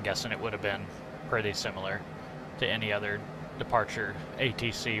tower, but I'm guessing it would have been pretty similar to any other departure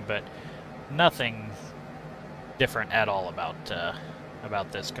ATC, but nothing different at all about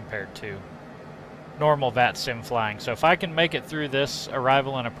this compared to normal VATSIM flying. So if I can make it through this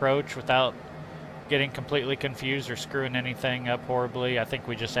arrival and approach without getting completely confused or screwing anything up horribly, I think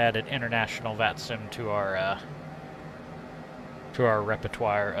we just added international VATSIM to our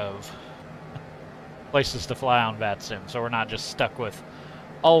repertoire of places to fly on VATSIM, so we're not just stuck with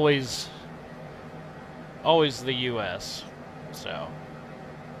always the US. So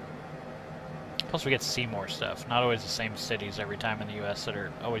plus we get to see more stuff, not always the same cities every time in the US that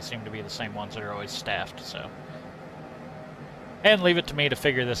are always seem to be the same ones that are always staffed. So, and leave it to me to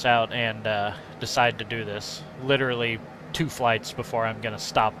figure this out and decide to do this literally 2 flights before I'm gonna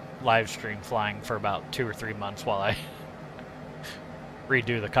stop live stream flying for about 2 or 3 months while I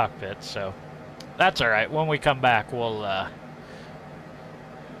redo the cockpit. So that's all right. When we come back, we'll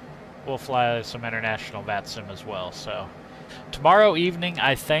fly some international VATSIM as well. So tomorrow evening,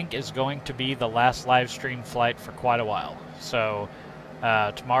 I think, is going to be the last live stream flight for quite a while. So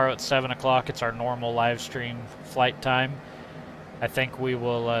tomorrow at 7 o'clock, it's our normal live stream flight time. I think we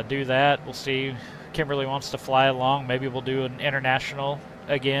will do that. We'll see. Kimberly wants to fly along. Maybe we'll do an international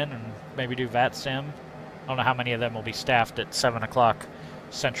again and maybe do VATSIM. I don't know how many of them will be staffed at 7 o'clock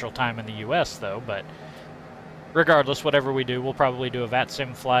Central Time in the U.S., though, but regardless, whatever we do, we'll probably do a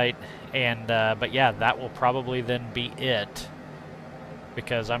VATSIM flight, and but yeah, that will probably then be it,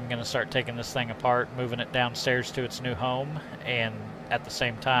 because I'm going to start taking this thing apart, moving it downstairs to its new home, and at the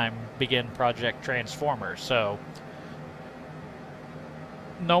same time begin Project Transformer. So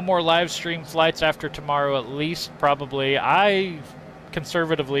no more live stream flights after tomorrow, at least. Probably, I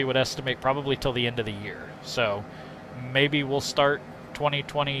conservatively would estimate probably till the end of the year. So maybe we'll start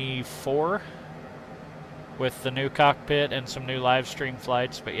 2024 with the new cockpit and some new live stream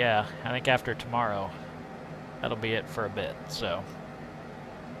flights. But yeah, I think after tomorrow, that'll be it for a bit. So,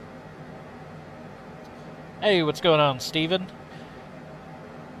 hey, what's going on, Steven?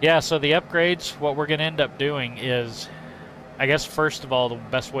 Yeah, so the upgrades, what we're going to end up doing is, I guess first of all, the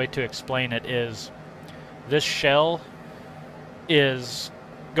best way to explain it is this shell is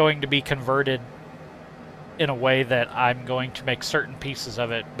going to be converted in a way that I'm going to make certain pieces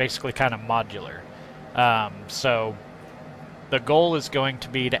of it basically kind of modular. So the goal is going to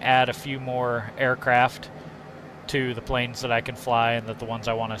be to add a few more aircraft to the planes that I can fly and that the ones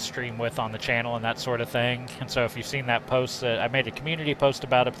I want to stream with on the channel and that sort of thing. And so if you've seen that post, that I made a community post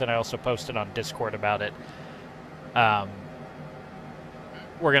about it, but then I also posted on Discord about it.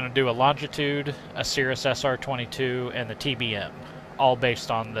 We're going to do a Longitude, a Cirrus SR-22, and the TBM, all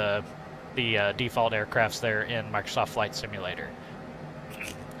based on the default aircrafts there in Microsoft Flight Simulator.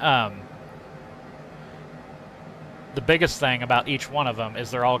 The biggest thing about each one of them is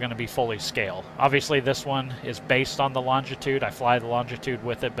they're all going to be fully scale. Obviously, this one is based on the Longitude. I fly the Longitude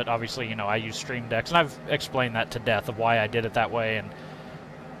with it, but obviously, you know, I use Stream Decks, and I've explained that to death of why I did it that way and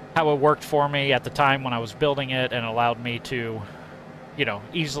how it worked for me at the time when I was building it and allowed me to, you know,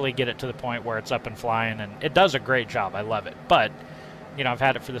 easily get it to the point where it's up and flying, and it does a great job. I love it. But, you know, I've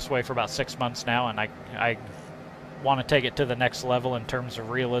had it for this way for about 6 months now, and I want to take it to the next level in terms of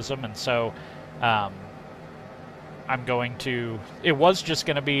realism, and so I'm going to, it was just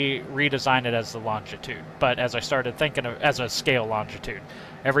going to be redesign it as the Longitude, but as I started thinking of as a scale Longitude,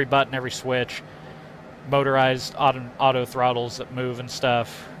 every button, every switch, motorized auto throttles that move and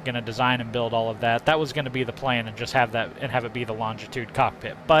stuff, going to design and build all of that. That was going to be the plan, and just have that and have it be the Longitude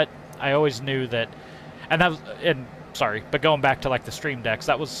cockpit. But I always knew that, and sorry, but going back to like the Stream Decks,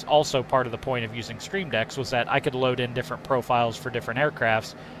 that was also part of the point of using Stream Decks, was that I could load in different profiles for different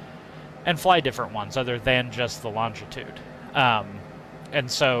aircrafts and fly different ones other than just the Longitude. And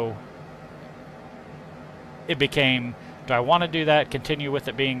so it became, do I want to do that, continue with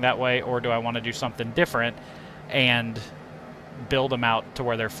it being that way, or do I want to do something different and build them out to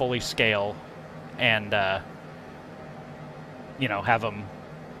where they're fully scale and, you know, have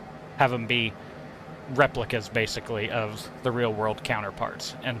them be replicas basically of the real world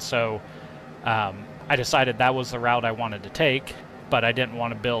counterparts. And so I decided that was the route I wanted to take, but I didn't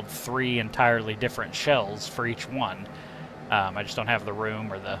want to build 3 entirely different shells for each one. I just don't have the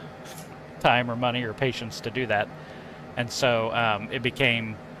room or the time or money or patience to do that. And so it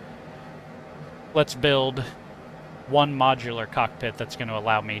became, let's build one modular cockpit that's going to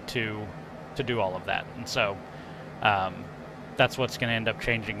allow me to do all of that. And so that's what's going to end up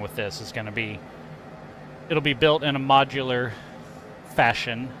changing with this. Is going to be, it'll be built in a modular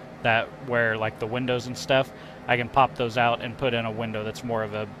fashion, that where like the windows and stuff, I can pop those out and put in a window that's more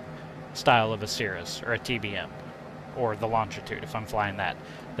of a style of a Cirrus or a TBM or the Longitude if I'm flying that.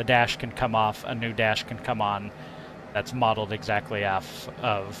 The dash can come off, a new dash can come on that's modeled exactly off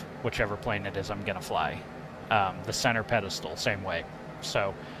of whichever plane it is I'm going to fly. The center pedestal, same way.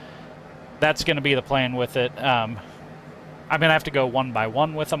 So that's going to be the plan with it. I'm going to have to go one by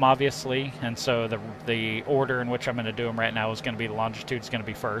one with them, obviously, and so the order in which I'm going to do them right now is going to be the Longitude's going to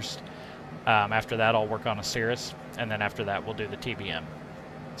be first. After that, I'll work on a Cirrus, and then after that, we'll do the TBM.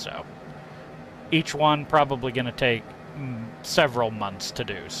 So each one probably going to take several months to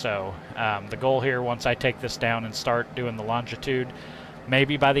do. So the goal here, once I take this down and start doing the Longitude,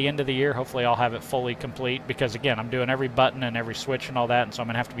 maybe by the end of the year, hopefully I'll have it fully complete, because again, I'm doing every button and every switch and all that, and so I'm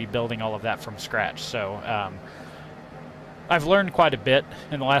going to have to be building all of that from scratch. So I've learned quite a bit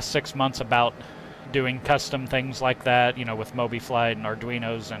in the last 6 months about doing custom things like that, you know, with MobiFlight and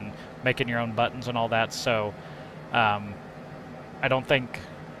Arduinos and making your own buttons and all that. So I don't think,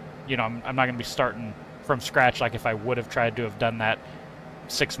 you know, I'm not going to be starting from scratch like if I would have tried to have done that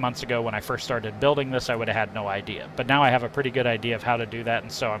 6 months ago when I first started building this. I would have had no idea. But now I have a pretty good idea of how to do that,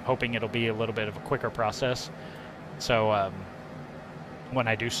 and so I'm hoping it'll be a little bit of a quicker process. So when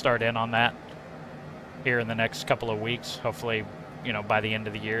I do start in on that here in the next couple of weeks, hopefully, you know, by the end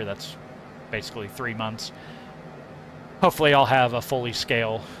of the year, that's basically 3 months, hopefully I'll have a fully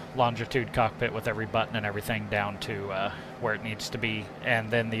scale Longitude cockpit with every button and everything down to where it needs to be. And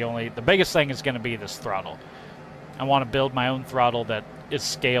then the biggest thing is going to be this throttle. I want to build my own throttle that is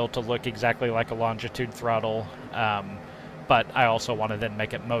scaled to look exactly like a Longitude throttle, but I also want to then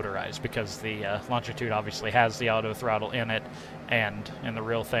make it motorized, because the Longitude obviously has the auto throttle in it, and in the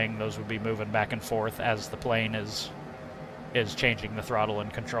real thing, those would be moving back and forth as the plane is changing the throttle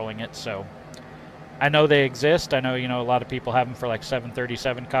and controlling it. So I know they exist. I know, you know, a lot of people have them for like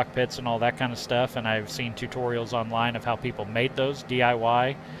 737 cockpits and all that kind of stuff, and I've seen tutorials online of how people made those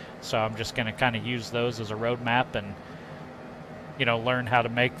DIY. So I'm just going to kind of use those as a roadmap and, you know, learn how to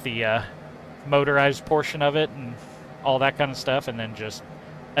make the motorized portion of it and all that kind of stuff, and then just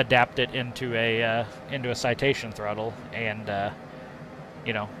adapt it into a citation throttle and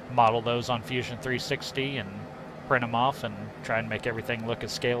you know, model those on Fusion 360 and print them off and try and make everything look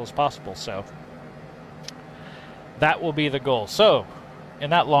as scale as possible. So that will be the goal. So in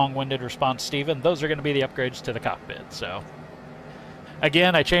that long-winded response, Stephen, those are going to be the upgrades to the cockpit. So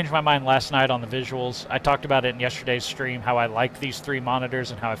again, I changed my mind last night on the visuals. I talked about it in yesterday's stream, how I like these 3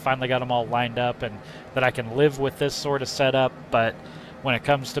 monitors and how I finally got them all lined up, and that I can live with this sort of setup. But when it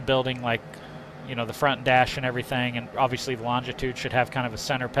comes to building, like, you know, the front dash and everything, and obviously the Longitude should have kind of a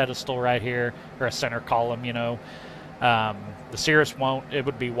center pedestal right here, or a center column, you know. The Cirrus won't. It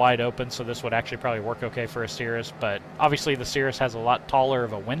would be wide open, so this would actually probably work okay for a Cirrus, but obviously the Cirrus has a lot taller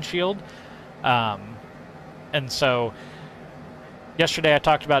of a windshield. And so yesterday I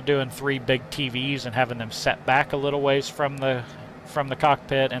talked about doing 3 big TVs and having them set back a little ways from the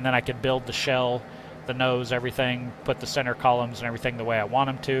cockpit, and then I could build the shell, the nose, everything, put the center columns and everything the way I want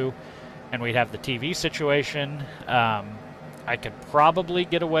them to, and we'd have the TV situation. I could probably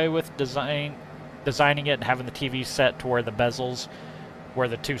get away with designing it and having the TV set to where the bezels, where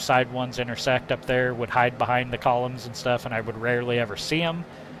the 2 side ones intersect up there, would hide behind the columns and stuff, and I would rarely ever see them.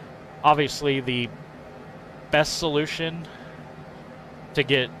 Obviously, the best solution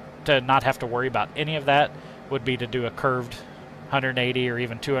to not have to worry about any of that would be to do a curved 180 or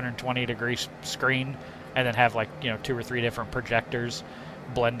even 220 degree screen, and then have, like, you know, 2 or 3 different projectors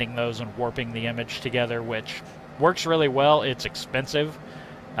blending those and warping the image together, which works really well. It's expensive.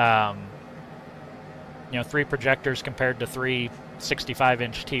 You know, 3 projectors compared to 3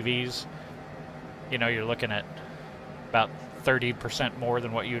 65-inch TVs, you know, you're looking at about 30% more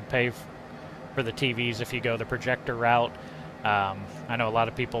than what you would pay for the TVs if you go the projector route. I know a lot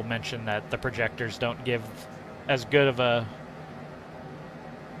of people mention that the projectors don't give as good of a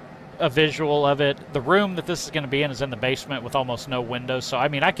visual of it. The room that this is going to be in is in the basement with almost no windows, so I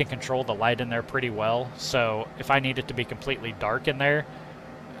mean I can control the light in there pretty well, so if I need it to be completely dark in there,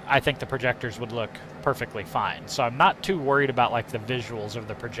 I think the projectors would look perfectly fine. So I'm not too worried about like the visuals of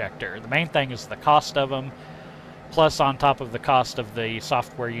the projector. The main thing is the cost of them, plus on top of the cost of the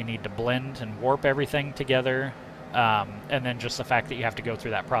software you need to blend and warp everything together, and then just the fact that you have to go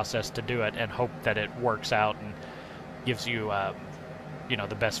through that process to do it and hope that it works out and gives you you know,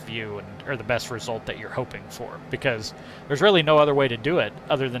 the best view and or the best result that you're hoping for, because there's really no other way to do it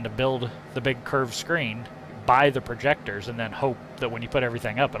other than to build the big curved screen, buy the projectors, and then hope that when you put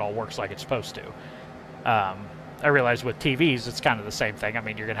everything up it all works like it's supposed to. I realize with TVs it's kind of the same thing. I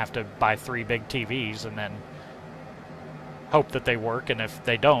mean, you're gonna have to buy 3 big TVs and then hope that they work, and if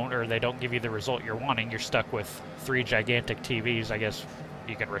they don't, or they don't give you the result you're wanting, you're stuck with 3 gigantic TVs. I guess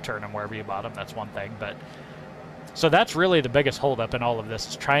you can return them wherever you bought them, that's one thing, but so that's really the biggest holdup in all of this,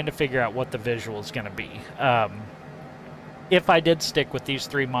 is trying to figure out what the visual is going to be. If I did stick with these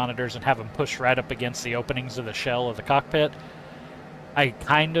 3 monitors and have them pushed right up against the openings of the shell of the cockpit, I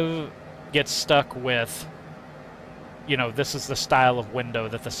kind of get stuck with, you know, this is the style of window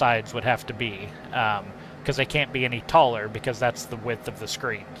that the sides would have to be, because they can't be any taller because that's the width of the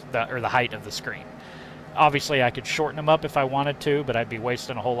screen, or the height of the screen. Obviously I could shorten them up if I wanted to, but I'd be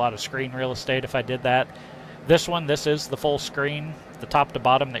wasting a whole lot of screen real estate if I did that. This one, this is the full screen. The top to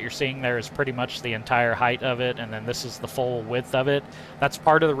bottom that you're seeing there is pretty much the entire height of it, and then this is the full width of it. That's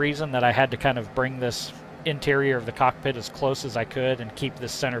part of the reason that I had to kind of bring this interior of the cockpit as close as I could and keep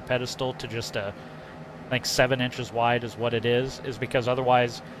this center pedestal to just I think 7 inches wide is what it is because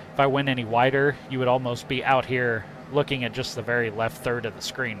otherwise, if I went any wider, you would almost be out here looking at just the very left third of the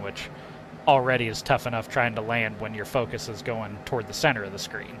screen, which already is tough enough trying to land when your focus is going toward the center of the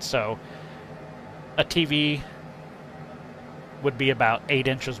screen. So a TV would be about 8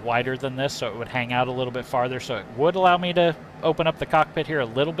 inches wider than this, so it would hang out a little bit farther, so it would allow me to open up the cockpit here a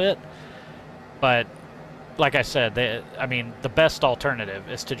little bit. But like I said, I mean, the best alternative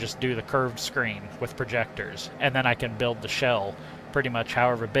is to just do the curved screen with projectors, and then I can build the shell pretty much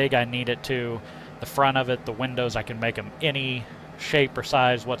however big I need it to. The front of it, the windows, I can make them any shape or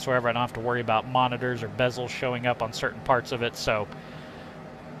size whatsoever. I don't have to worry about monitors or bezels showing up on certain parts of it. So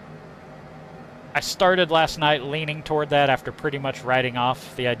I started last night leaning toward that after pretty much writing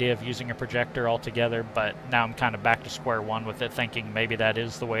off the idea of using a projector altogether, but now I'm kind of back to square one with it, thinking maybe that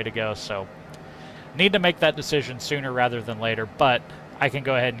is the way to go. So need to make that decision sooner rather than later, but I can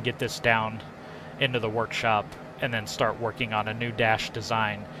go ahead and get this down into the workshop and then start working on a new dash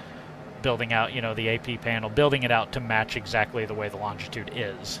design, building out, you know, the AP panel, building it out to match exactly the way the Longitude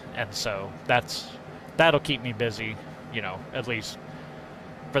is. And so that'll keep me busy, you know, at least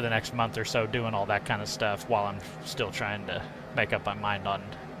for the next month or so, doing all that kind of stuff while I'm still trying to make up my mind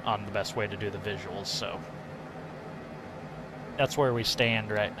on the best way to do the visuals. So that's where we stand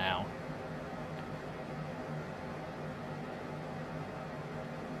right now.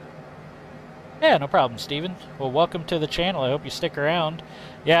 Yeah, no problem, Steven. Well, welcome to the channel. I hope you stick around.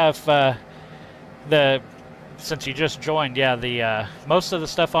 Yeah, if since you just joined, yeah, the most of the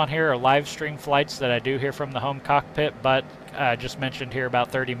stuff on here are live stream flights that I do here from the home cockpit, but I just mentioned here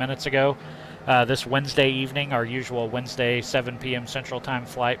about 30 minutes ago, this Wednesday evening, our usual Wednesday 7 p.m. Central Time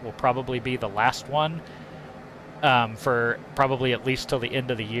flight will probably be the last one for probably at least till the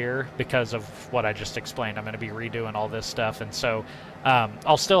end of the year because of what I just explained. I'm going to be redoing all this stuff, and so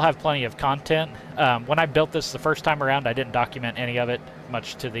I'll still have plenty of content. When I built this the first time around, I didn't document any of it,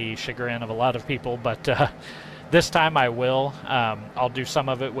 much to the chagrin of a lot of people, but this time I will. I'll do some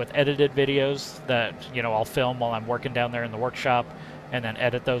of it with edited videos that, you know, I'll film while I'm working down there in the workshop, and then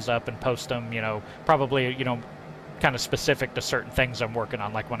edit those up and post them, you know, probably, you know, kind of specific to certain things I'm working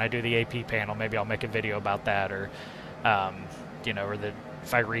on. Like when I do the AP panel, maybe I'll make a video about that, or, you know, or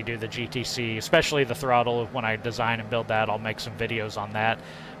if I redo the GTC, especially the throttle, when I design and build that, I'll make some videos on that.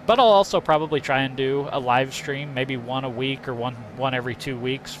 But I'll also probably try and do a live stream, maybe one a week or one every 2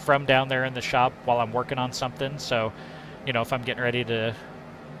 weeks from down there in the shop while I'm working on something. So, you know, if I'm getting ready to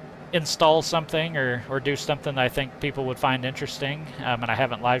install something or do something that I think people would find interesting, and I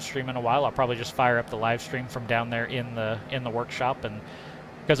haven't live streamed in a while, I'll probably just fire up the live stream from down there in the workshop, and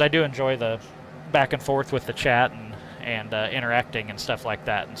because I do enjoy the back and forth with the chat and interacting and stuff like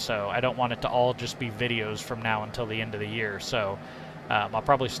that, and so I don't want it to all just be videos from now until the end of the year. So I'll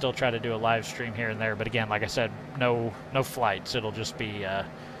probably still try to do a live stream here and there, but again, like I said, no flights. It'll just be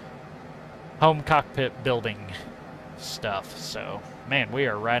home cockpit building stuff. So, man, we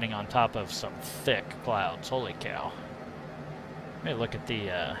are riding on top of some thick clouds. Holy cow. Let me look at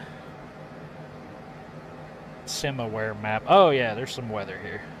the sim-aware map. Oh yeah, there's some weather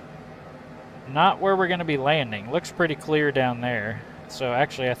here. Not where we're going to be landing. Looks pretty clear down there. So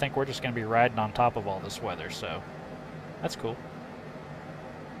actually, I think we're just going to be riding on top of all this weather, so that's cool.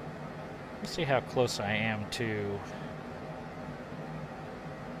 Let's see how close I am to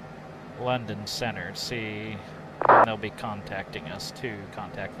London Center. See when they'll be contacting us to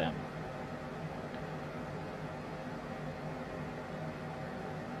contact them.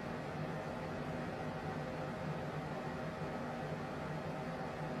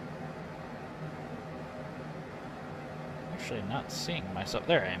 Actually not seeing myself.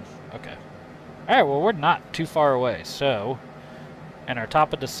 There I am. Okay. Alright, well, we're not too far away, so... And our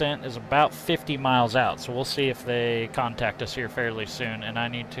top of descent is about 50 miles out, so we'll see if they contact us here fairly soon. And I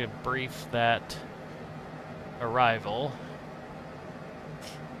need to brief that arrival.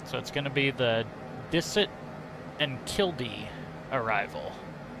 So it's going to be the Dissett and Kildee arrival.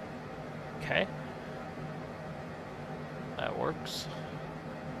 Okay. That works.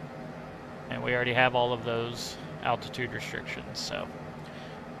 And we already have all of those altitude restrictions, so.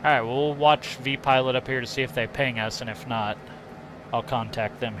 Alright, we'll watch VPilot up here to see if they ping us, and if not, I'll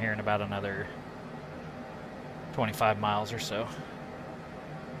contact them here in about another 25 miles or so.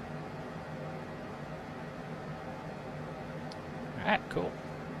 Alright, cool.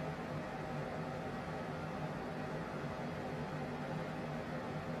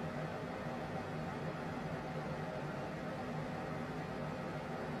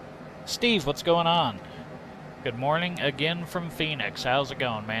 Steve, what's going on? Good morning again from Phoenix. How's it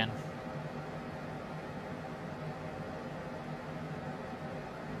going, man?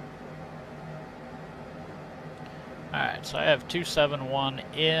 Alright, so I have 271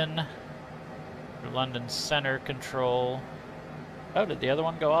 in for London Center control. Oh, did the other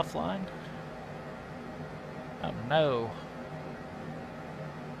one go offline? Oh no.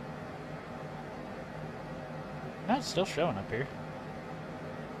 That's still showing up here.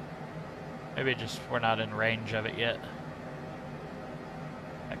 Maybe just we're not in range of it yet.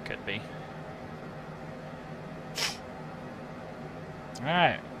 That could be.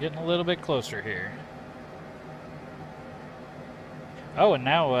 Alright, getting a little bit closer here. Oh, and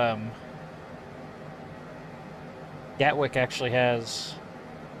now Gatwick actually has,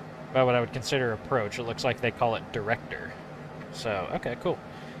 well, what I would consider approach. It looks like they call it director. So, okay, cool.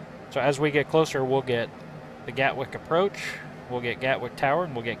 So as we get closer, we'll get the Gatwick approach, we'll get Gatwick Tower,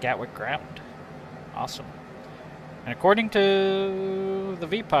 and we'll get Gatwick ground. Awesome. And according to the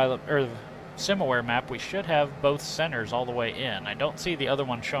VPilot, or the SimAware map, we should have both centers all the way in. I don't see the other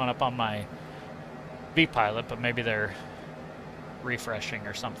one showing up on my VPilot, but maybe they're refreshing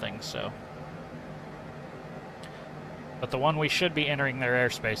or something, so. But the one we should be entering their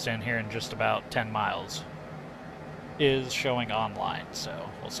airspace in here in just about 10 miles is showing online, so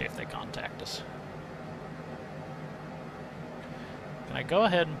we'll see if they contact us. Can I go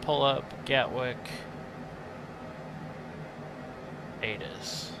ahead and pull up Gatwick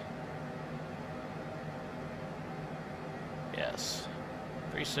ATIS? Yes.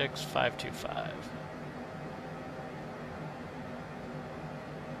 36525.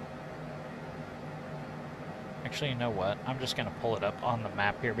 Actually, you know what? I'm just going to pull it up on the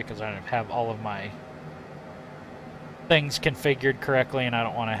map here because I have all of my things configured correctly and I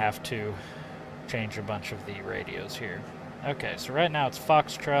don't want to have to change a bunch of the radios here. Okay, so right now it's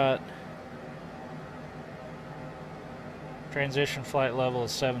Foxtrot. Transition flight level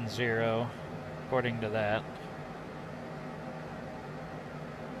is 70, according to that.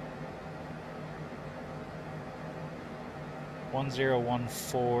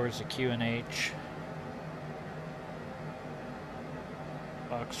 (1014) is a QNH.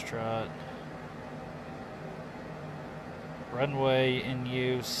 Foxtrot. Runway in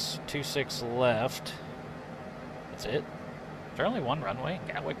use, 26 left. That's it? Is there only one runway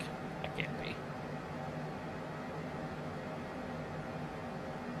in Gatwick? That can't be.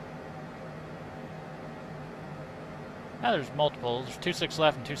 Now there's multiple. There's 26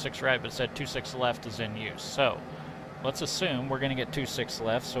 left and 26 right, but it said 26 left is in use. So let's assume we're going to get 26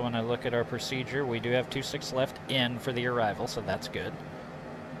 left. So when I look at our procedure, we do have 26 left in for the arrival, so that's good.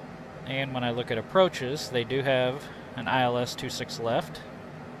 And when I look at approaches, they do have an ILS 26 left.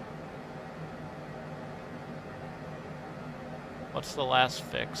 What's the last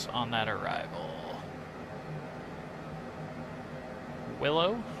fix on that arrival?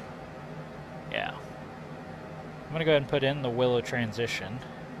 Willow? Yeah. I'm going to go ahead and put in the Willow transition.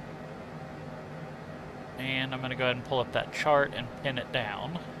 And I'm going to go ahead and pull up that chart and pin it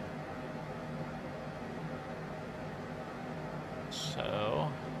down. So,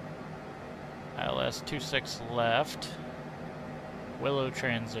 ILS 26 left. Willow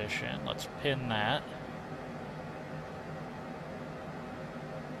transition. Let's pin that.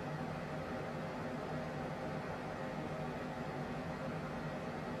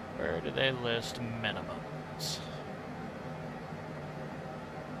 Where do they list minimums?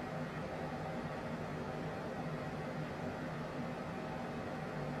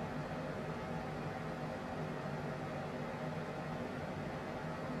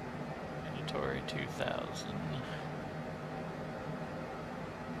 Mandatory 2000.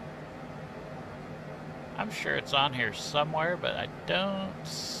 I'm sure it's on here somewhere, but I don't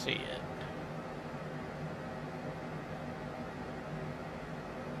see it.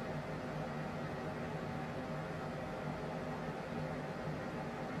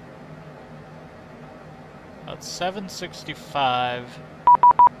 It's 765.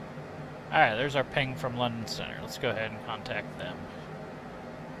 Alright, there's our ping from London Center. Let's go ahead and contact them.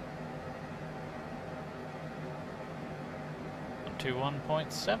 To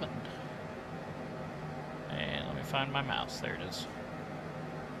 1.7. And let me find my mouse. There it is.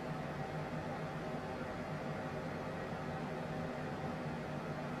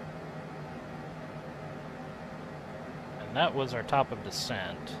 And that was our top of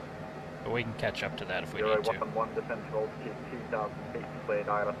descent. But we can catch up to that if we need to. 011 descent to altitude 2,000 feet, cleared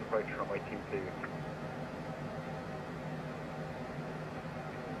ILS approach runway 22.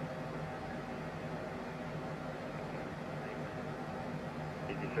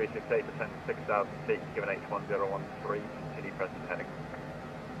 EG368 descent 6,000 feet, given H1013, continue present heading.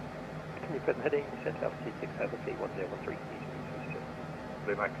 Continue present heading, descent altitude 6,000 feet, 1013,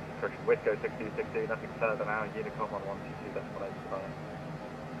 Blue Max, correction, Wisco 6260, nothing further now, Unicom on 122.8.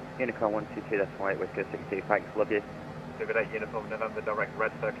 Unicom 122.8, Wisco 62, thanks, love you. Vivid 8 Uniform November, direct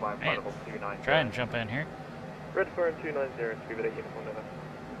red sir, climb flight level 290. Try and jump in here. Red firm 290, Vivid 8 Uniform November.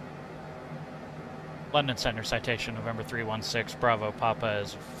 London Center citation November 316, Bravo Papa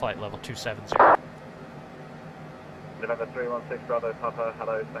is flight level 270. November 316, Bravo Papa,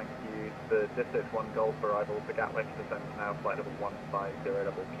 hello, thank you. The District 1 Golf arrival to Gatwick, descent now, flight level 150,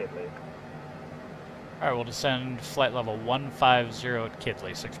 level Kidley. Alright, we'll descend flight level 150 at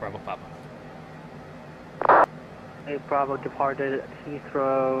Kidley, 6 Bravo Papa. 8 Bravo departed at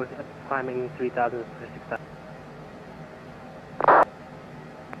Heathrow, climbing 3,000 for 6,000.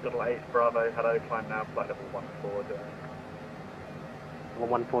 Little 8 Bravo, hello, climb now, flight level 140.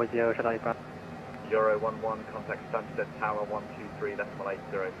 140, shall I Bravo? Euro 11, contact Stansted Tower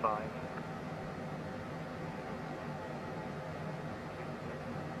 123.805.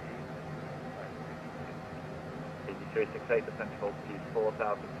 EG368, descent to altitude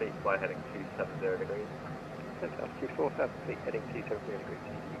 4,000 feet, fly heading 270 degrees. Descent altitude 4,000 feet, heading 270 degrees,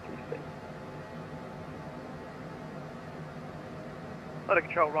 EG368. Under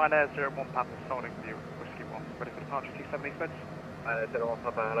control, Ryanair 01 Papa, starting view, Whiskey 1, ready for departure 27 eastwards. Ryanair 01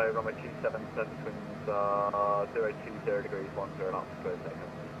 Papa, hello, runway 27, twins 020 degrees, 10 knots, clear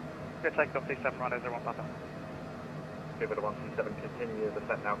takeoff. Clear takeoff, C7, Ryanair 01 Papa. Vivid 127, continue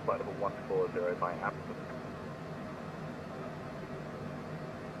descent now, flight level 140 by Amsterdam.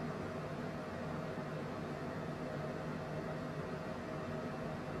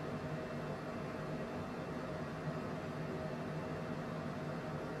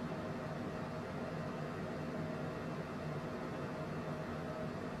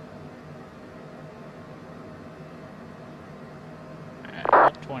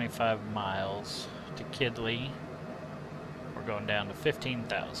 About 25 miles to Kidley. We're going down to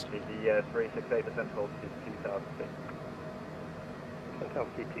 15,000. EG368, descent to altitude 2,000 feet. Descent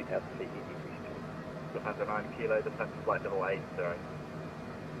altitude 2,000 feet, EG368. Lufthansa 9 kilo, descent to flight level 80.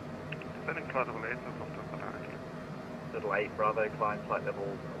 Descending flight level 8, and Lufthansa 9. Little 8 Bravo, climb flight level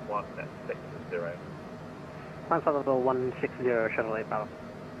 160. Climb flight level 160, shuttle 8 Bravo.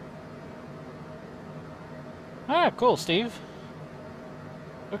 Ah, cool, Steve.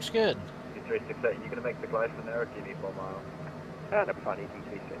 Looks good. EG368, you gonna make the glide from there or do you need 4 miles? That'll be fine,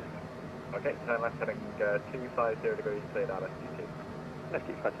 EG368. Okay, turn left heading 250 degrees, cleared out ST2. Left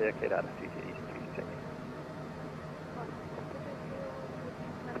 250, cleared out ST2,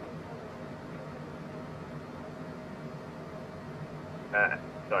 EG368.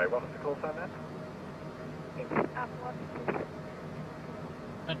 Sorry, what was the call sign there?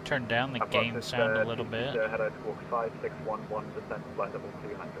 I'd turn down the game sound a little bit, Hello, squawk 5611, descent flight level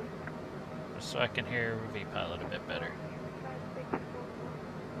 200. just so I can hear VPilot a bit better.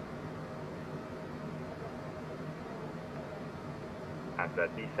 And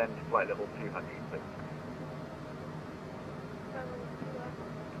descend flight level 200, please.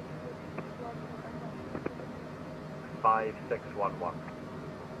 5611.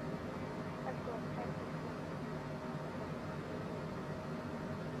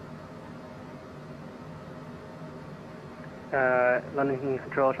 London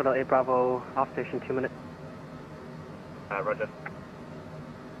Control, Shuttle 8 Bravo, off station 2 minutes. Roger.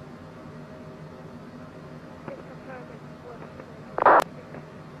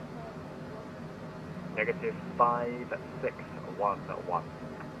 Negative 5611.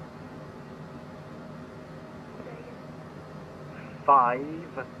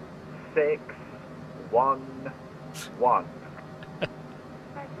 5611.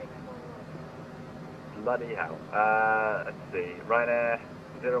 Bloody hell. Let's see. Ryanair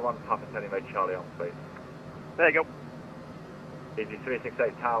 01 Papa Tango Charlie on please. There you go.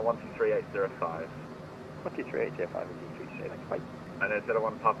 EG368 Tower 123805. 123805 is EG368, thanks, bye. And then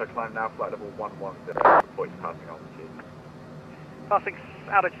 01 Papa climb now, flight level 110, voice passing altitude. Passing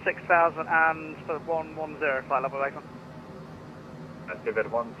out at 6,000 and for 110, flight level Lakeland. Let's give it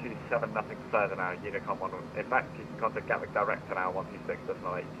 127, nothing further now, Unicom 1. In fact, you can contact Gatwick direct to now,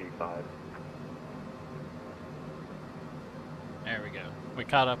 126.825. There we go. We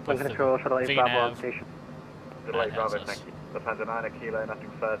caught up with Control, Shuttle 8 Bravo on VNav. station. Delay That Bravo, has us. thank you. Lufthansa 9 a kilo,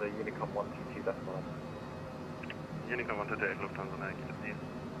 nothing further, Unicom 122.1. Unicom 128, Lufthansa 9 kilo, please.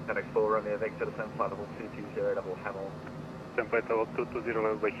 Tenex 4 Romeo Victor, descend flight level 220, double Hemel. Descend flight level 220,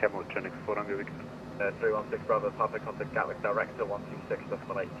 level by Hemel, Tenex 4 Romeo Victor. 316 Bravo, Papa, contact Gatwick direct to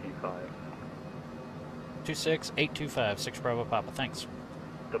 126.825. 26825, 6 Bravo Papa, thanks.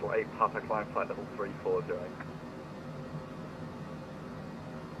 88 Papa, climb flight level 340.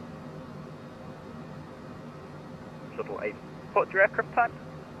 Shuttle 8. What's your aircraft type?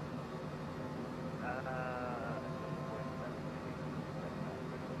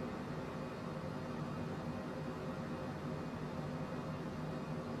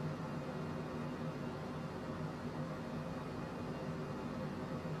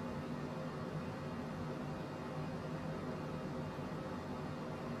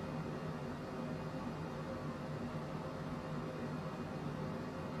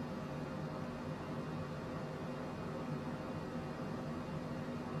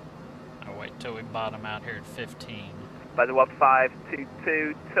 Till we bottom out here at 15. By the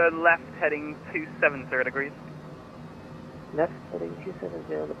 1522, turn left heading 270 degrees. Left heading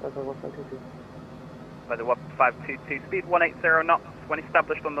 270, the Plaza 122. By the 1522, speed 180 knots. When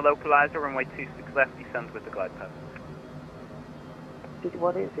established on the localizer, runway 26 left, descend with the glide path. Speed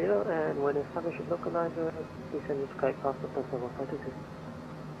 180, and when established at localizer, descend with glide path, the Plaza 122.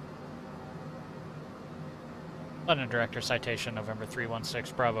 London Director Citation November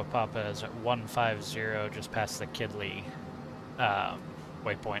 316 Bravo Papa is at 150 just past the Kidley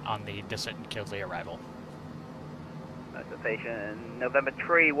waypoint on the descent in Kidley arrival. Citation November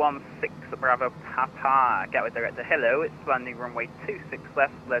 316 Bravo Papa, Gatwick Director, hello, it's landing runway 26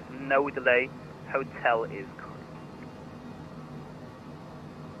 left, there's no delay, hotel is current.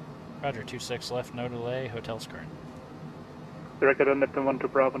 Roger, 26 left, no delay, hotel's current. Director on Neptune 1 to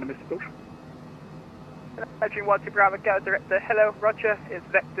Bravo on the missed approach. Neptune 1 to Bravo, Gatwick Director, hello, Roger, it's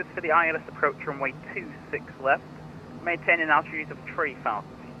vectors for the ILS approach runway 26 left, maintaining altitude of 3,000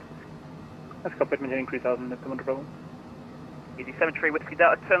 feet. That's Cockpit maintaining 3,000, Neptune 1 to Bravo. EG73 Whiskey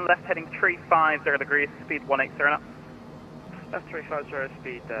Delta, turn left heading 350 degrees, speed 180 knots. Left 350,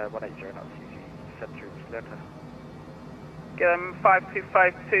 speed 180 knots, EG73 Whiskey Delta.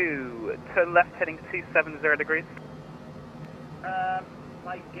 5252, turn left heading 270 degrees.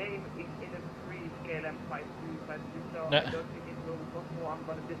 My game is in a free scale M5252, so No. I don't think it will go, so I'm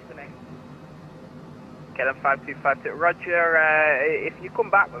going to disconnect. KLM 5252, Roger, if you come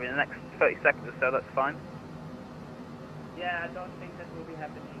back within the next 30 seconds or so, that's fine. Yeah, I don't think that will be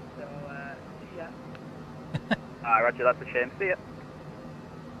happening, so see ya. Alright, Roger, that's a shame, see ya.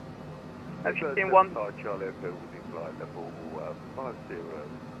 Neptune 1. Charlie Echo within flight level 50.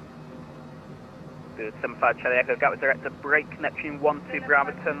 75 Charlie Echo, Gatwick Director, brake, Neptune 12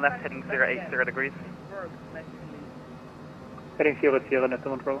 Bravo, turn left heading 080 degrees. Heading Sierra Sierra,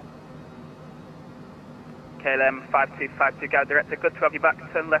 Neptune 1 to Bravo. KLM 5252, Gatwick Director, good to have you back,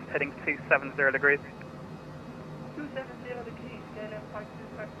 turn left heading 270 degrees. 270 degrees, KLM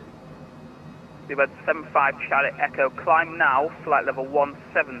 5252. Seabird 75 Charlie Echo, climb now, flight level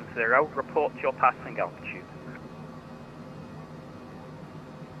 170, report your passing altitude.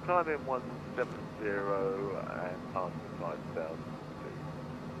 Climbing 170 and passing 5,000.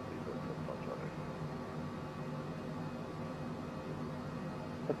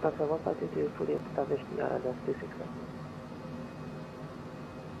 The Plaza 152 is fully established in ILS 26 left.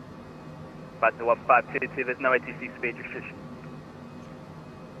 Back to 1522, there's no ATC speed restriction.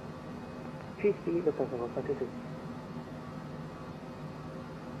 Free speed, the Plaza 152.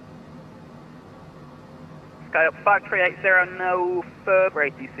 Sky up 5380, no further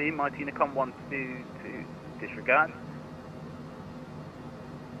ATC, Mighty Unicom 122, disregard.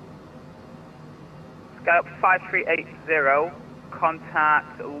 Sky up 5380,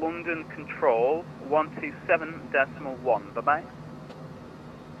 contact London Control 127.1, bye-bye.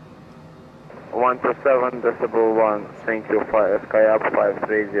 127.1, thank you, Sky up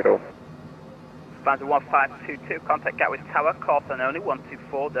 530. Spanzer 1522, contact Gatwick Tower, course and only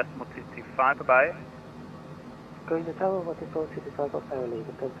 124.225, bye-bye. Going to Tower 124.225 off hourly,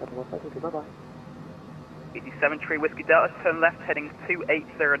 the 172, bye-bye. EG7 Tree Whiskey Delta, turn left heading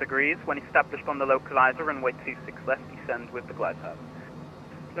 280 degrees. When established on the localizer, runway 26 left, descend with the glide path.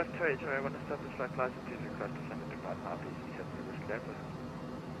 Left 280, when established localizer, please request descend with the glide path, EG7 Tree Whiskey Delta.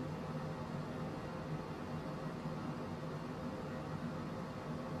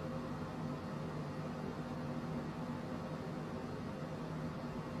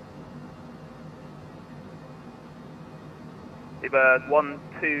 Seabird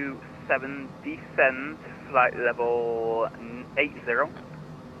 127, descend, flight level 80.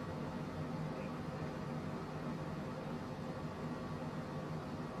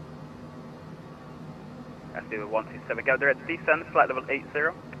 That's Seabird 127, go direct descend, flight level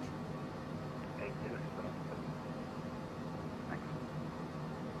 80.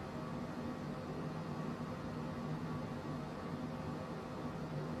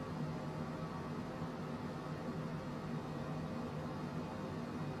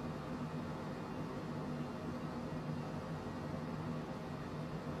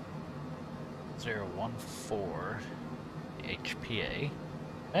 .014 HPA.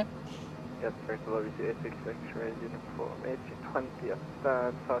 Okay. Yes, first of all, we see A6 X-ray uniform, A320 at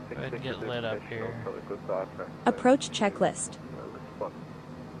stand, Go ahead and get lit up here. Approach checklist.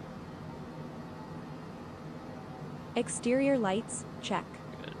 Exterior lights, check.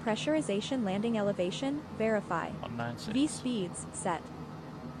 Good. Pressurization landing elevation, verify. 196. V speeds, set.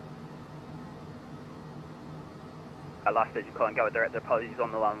 Last stage you calling Gatwick Director, apologies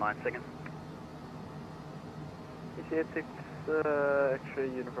on the landline second. EGPH X-ray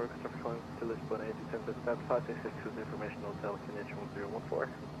uniform, construction calling to Lisbon, 80 stand, 566 with information hotel, QNH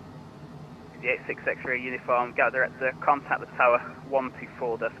 1014. The 86 X-ray uniform, Gatwick Director, contact the tower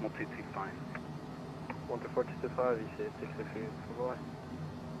 124.225. 124.225, EGPH X-ray uniform.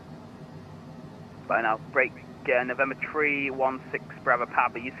 By now, break November 316 Bravo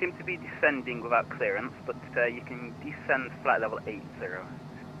Papa. You seem to be descending without clearance, but you can descend flight level 80.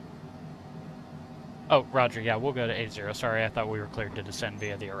 Oh, roger, yeah, we'll go to 80. Sorry, I thought we were cleared to descend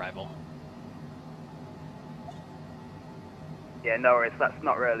via the arrival. Yeah, no worries. That's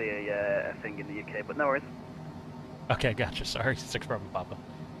not really a thing in the UK, but no worries. Okay, gotcha, sorry. 6 Bravo Papa.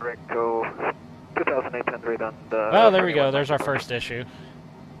 Rico 2800 on the... Oh, there we go. There's our first issue.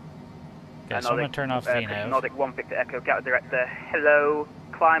 Okay, so I'm going to turn off VNAV. Nordic 1 Victor Echo, Gatwick Director, hello.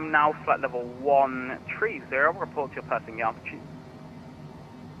 Climb now, flight level 130. Report your passing altitude.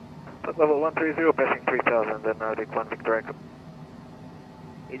 Flight level 130, passing 3000, then Nordic 1 Victor Echo.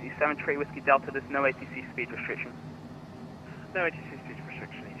 Easy 73 Whiskey Delta, there's no ATC speed restriction. No ATC speed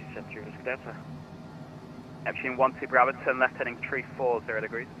restriction, EG7 Tree Whiskey Delta. Neptune 12 Bravo, turn left heading 340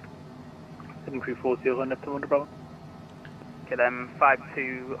 degrees. Heading 340, Neptune 1 Bravo. KLM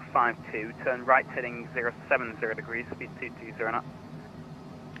 5252, turn right heading 070 degrees, speed 220 knots.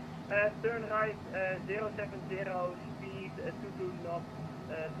 Turn right 070, speed 22 knots,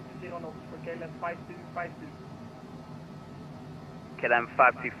 220 knots for KLM 5252. KLM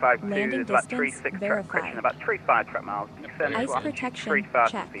 5252 Landing is about distance, 36 track verify. correction, about 35 track miles. Descend Ice to protection,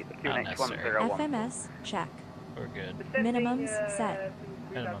 3000 check. feet, the Not QNH necessary. 101. FMS, check. We're good. Minimums, set.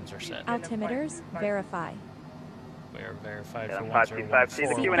 Minimums are set. Altimeters, verify. We are verified for KLM 1014. 5252,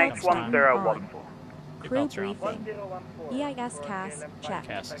 the QNH Comes 1014. Crew Belts are on. briefing. EIS CAS, check.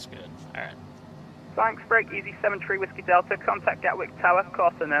 CAS is good. Alright. Thanks, break easy 73 Whiskey Delta, contact Gatwick Tower,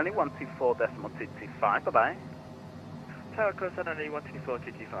 course and only 124.225, bye-bye. Tower course and only 124.225,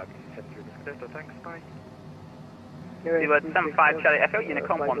 EG7 Tree Whiskey Delta, thanks, bye. Seabird 75 Charlie Echo,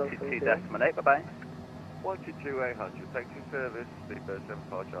 Unicom 122.8, bye-bye. 122-800, taxi service, Seabird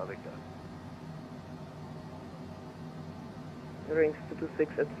 75 Charlie Echo. Rings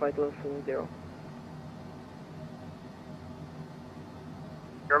 226 at flight level 70.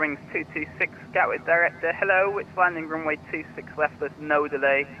 Rings 226, Gatwick Director, hello, it's landing runway 26 left, there's no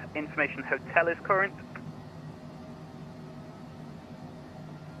delay, information hotel is current.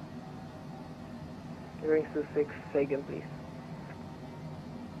 Rings 26, say again please.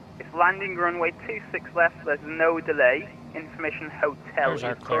 It's landing runway 26 left, there's no delay, information hotel There's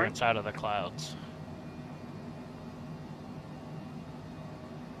our is current. clearance out of the clouds.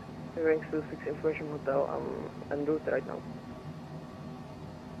 Bearings 26 Information Hotel, I'm en route right now.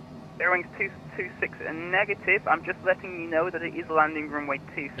 Bearings 226 negative, I'm just letting you know that it is landing runway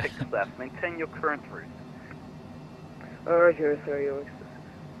 26 left. Maintain your current route. Roger, sir, Bearings 26.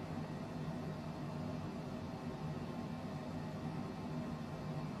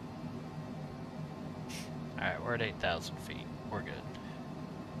 Alright, we're at 8,000 feet. We're good.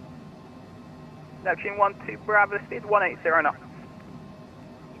 Neptune 12 Bravo, speed 180 knots.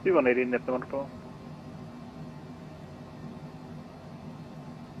 Speed 180, Neptune 1 Bravo.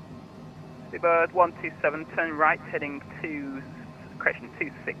 Seabird 127, turn right, heading to, correction,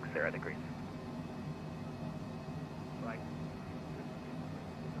 260 degrees. Right.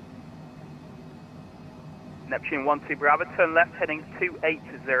 Neptune 12 Bravo, turn left, heading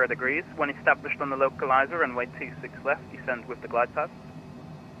 280 degrees. When established on the localizer, runway 26 left, descend with the glide path.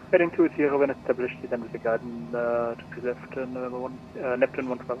 Heading 20 when established, descend with the guide and to the left, Neptune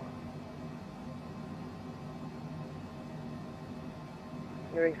 1 Bravo.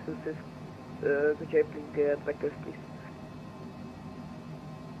 Bearings 26, could you please get vectors, please?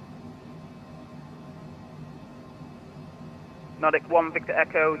 Nordic 1 Victor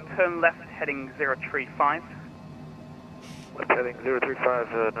Echo, turn left, heading 035. Left heading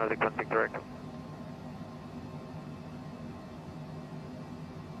 035, Nordic 1 Victor Echo.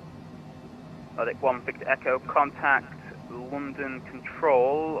 Nordic 1 Victor Echo, contact London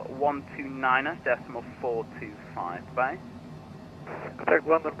Control 129.425, bye. Contact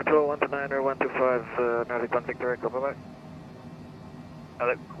London Control 129.125, Nordic 1 Victor Echo, bye-bye.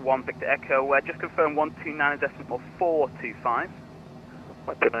 Nordic 1 Victor Echo, just confirm 129.425.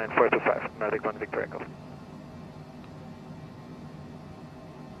 129.425, Nordic 1 Victor Echo.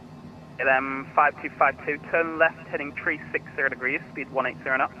 LM 5252, turn left, heading 360 degrees, speed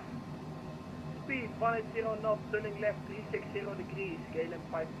 180 knots. Speed 180 knots, turning left 360 degrees, KLM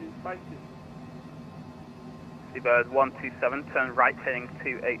 5252. Seabird 127, turn right, heading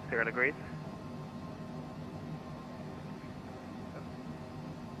 280 degrees.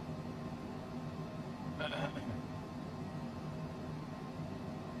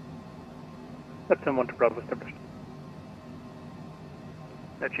 Neptune 1 Bravo established.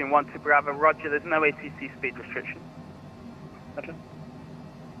 Neptune 1 Bravo, roger, there's no ATC speed restriction. Neptune.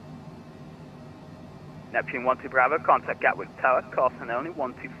 Neptune 1 Bravo, contact Gatwick Tower, caution only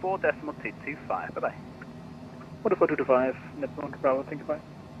 124.225, bye-bye. 14225, Neptune 1 Bravo, thank you, bye.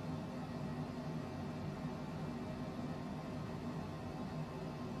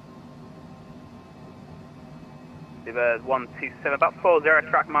 Seabird 127, about 40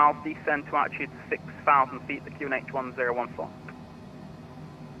 track miles, descend to altitude 6,000 feet, the QNH 1014.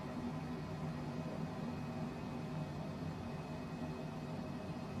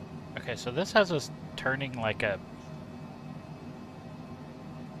 Okay, so this has us turning like a...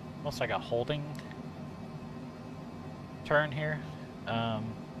 almost like a holding turn here. Okay,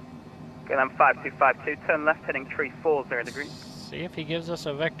 then 5252, turn left, heading 340 degrees. See if he gives us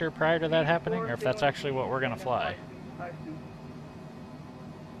a vector prior to that happening, or if that's actually what we're going to fly.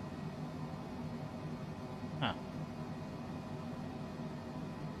 Huh.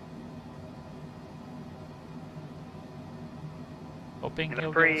 Hoping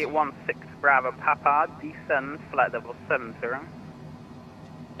he'll 316 Bravo Papa, descend, flight level 70.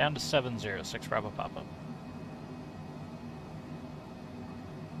 Down to 706 Bravo Papa.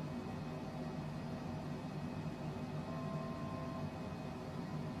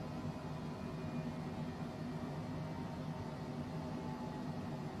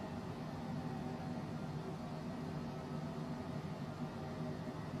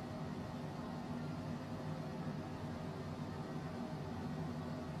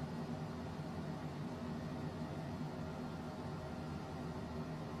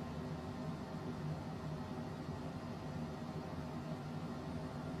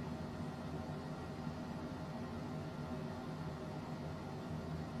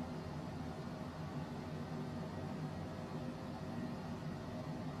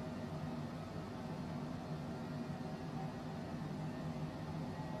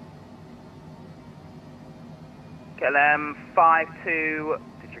 KLM 52,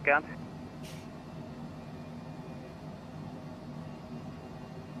 disregard.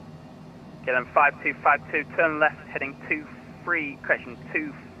 KLM 5252, turn left, heading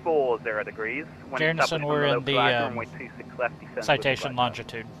 240 degrees. When Garrison, we're in the runway 26 left, descend citation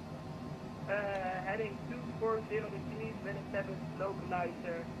longitude. Heading 240 degrees, when established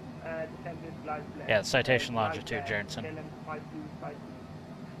localizer, descend with glide path. Yeah, citation longitude, Garrison. KLM 5252.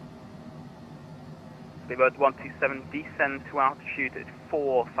 Seabird 127, descend to altitude at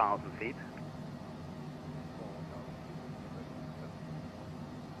 4,000 feet.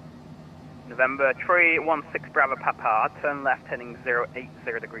 November 316 Bravo Papa, turn left heading 080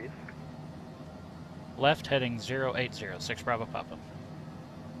 degrees. Left heading 080, 6 Bravo Papa.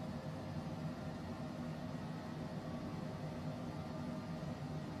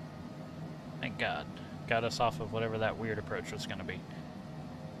 Thank God. Got us off of whatever that weird approach was going to be.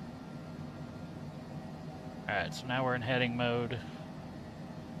 Alright, so now we're in heading mode.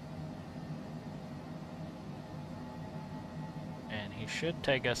 And he should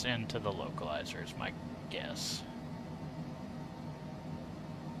take us into the localizer, is my guess.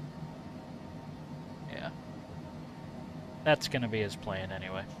 Yeah. That's going to be his plan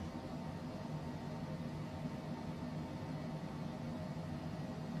anyway.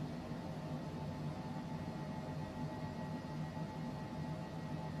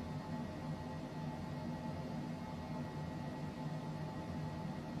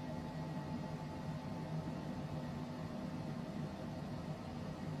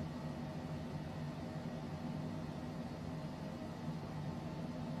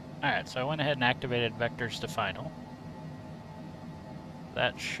 Alright, so I went ahead and activated vectors to final.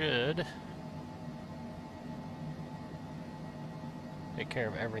 That should take care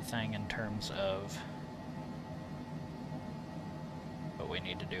of everything in terms of what we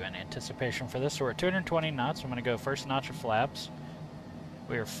need to do in anticipation for this. So we're at 220 knots. I'm going to go first notch of flaps.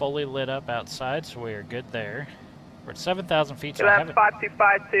 We are fully lit up outside, so we are good there. We're at 7,000 feet, so I haven't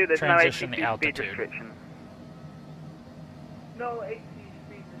 5252, there's no transitioned ATC the speed altitude. restriction. No ATC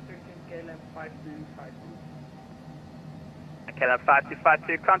speed restriction, KLM 5252. KLM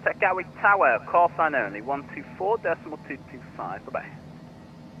 5252, contact Gatwick Tower, call sign only, 124.225, bye-bye.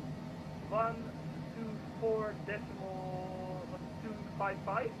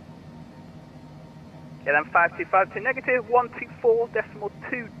 124.255. KLM 5252, negative,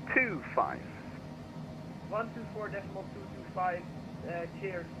 124.225. 124.225,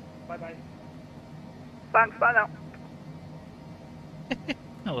 cheers, bye-bye. Thanks, bye now.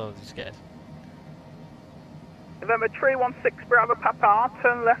 I love these guys. November 316 Bravo Papa,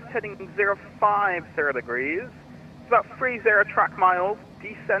 turn left heading 050 degrees. It's about 30 track miles,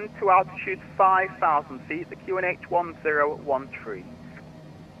 descend to altitude 5,000 feet, the QNH 1013.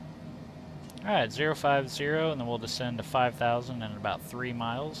 Alright, 050, and then we'll descend to 5,000 in about 3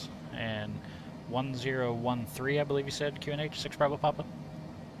 miles. And 1013, I believe you said, QNH, 6 Bravo Papa.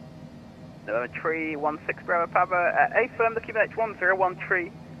 November 316 Bravo Papa, affirm the QNH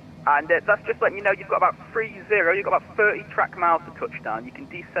 1013. And that's just letting you know you've got about 30, you've got about 30 track miles to touchdown. You can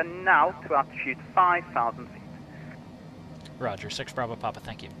descend now to altitude 5,000 feet. Roger, 6 Bravo Papa,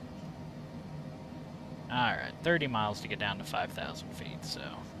 thank you. Alright, 30 miles to get down to 5,000 feet, so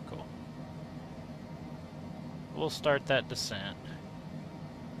cool. We'll start that descent.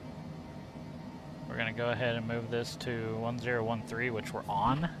 We're going to go ahead and move this to 1013, which we're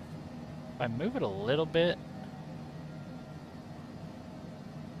on. If I move it a little bit,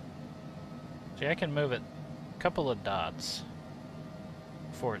 see, I can move it a couple of dots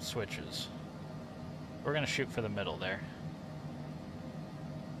before it switches. We're going to shoot for the middle there.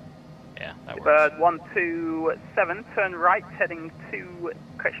 Yeah, that works. Bird 127, turn right, heading to,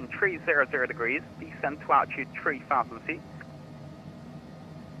 correction, 300 degrees, descend to altitude 3,000 feet.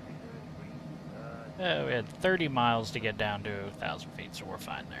 We had 30 miles to get down to 1,000 feet, so we're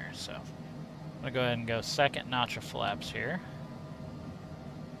fine there. So I'm going to go ahead and go second notch of flaps here.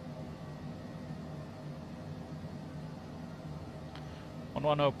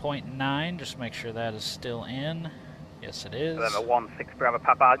 November 110.9, just make sure that is still in. Yes, it is. November 16 Bravo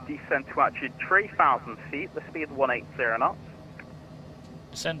Papa, descend to altitude 3,000 feet, the speed 180 knots.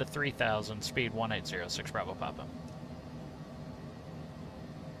 Descend to 3,000, speed 180, 6 Bravo Papa.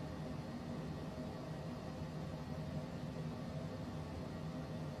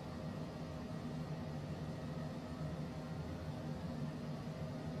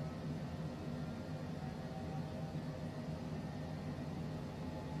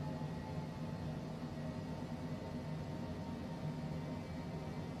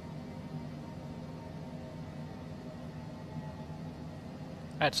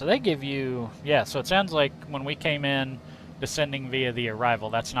 Alright, so they give you, yeah, so it sounds like when we came in descending via the arrival,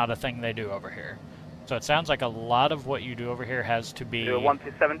 that's not a thing they do over here. So it sounds like a lot of what you do over here has to be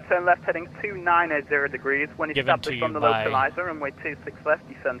 127, turn left heading 290 degrees, when established on the localizer, runway 26 left,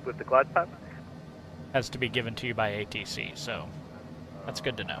 descend with the glide path. Has to be given to you by ATC, so that's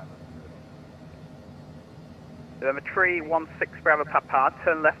good to know. November 316 Bravo Papa,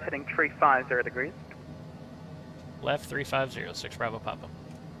 turn left heading 350 degrees. Left 350, 6 Bravo Papa.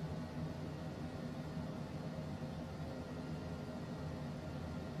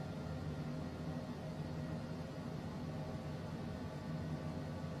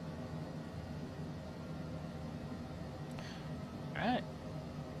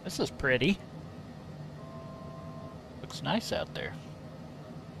 This is pretty. Looks nice out there.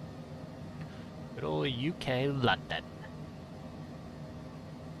 Good old UK London.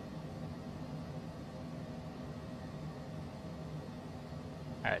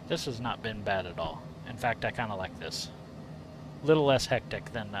 Alright, this has not been bad at all. In fact, I kind of like this. A little less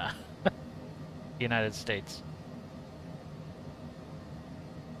hectic than United States.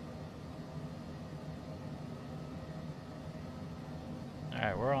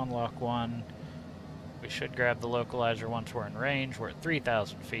 Alright, we're on lock 1. We should grab the localizer once we're in range. We're at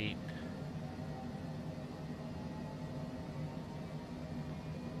 3,000 feet.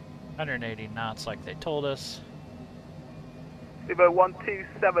 .180 knots like they told us. Speedboat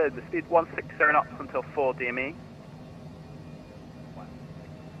 127, the speed 160 knots until 4 DME.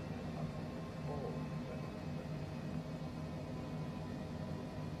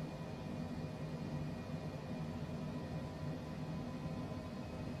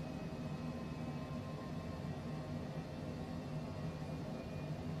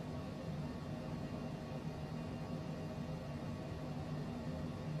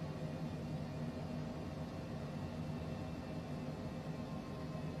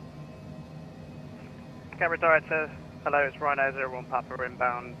 Camera director, hello, it's Rhino 01 Papa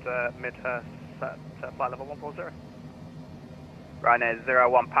inbound Midhurst at flight level 140. Rhino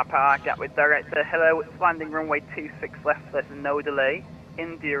 01 Papa, Gatwick director, hello, it's landing runway 26 left, there's no delay.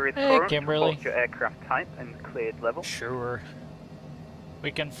 India is current, Kimberly. report your aircraft type and cleared level. Sure. We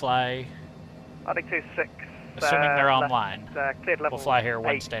can fly. Landing 26. Assuming they're left, online. Cleared level We'll fly here 8.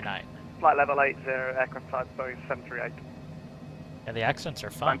 Wednesday night. Flight level 80, aircraft type Boeing 738. Yeah, the accents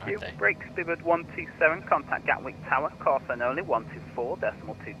are fun, Thank you. aren't they? Break speedboat 127, contact Gatwick Tower, course and only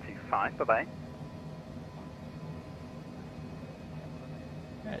 124.225, bye-bye.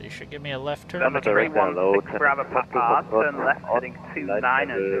 Yeah, you should give me a left turn. Number 316 Bravo Papa, turn left heading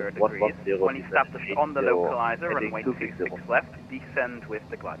 290 degrees. When established on the localizer, runway 26 left, descend with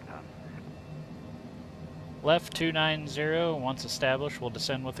the glide path. Left 290, once established, we'll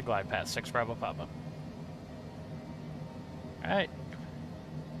descend with the glide path. 6 Bravo Papa. Alright.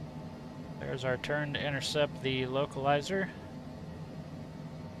 There's our turn to intercept the localizer.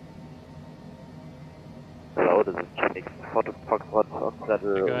 Hello, this is Chinese Photo Foxtrot Foxtrot.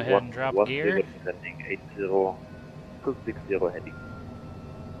 Go ahead and drop gear. Descending 80260 heading.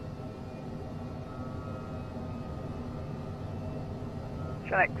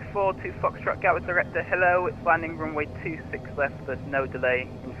 Connect 42 Foxtrot Gatwick director, hello, it's landing runway 26 left, there's no delay,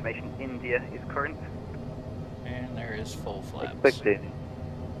 information India is current. And there is full flaps. Expecting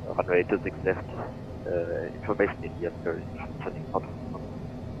runway 26 left, information India current. Turning hot.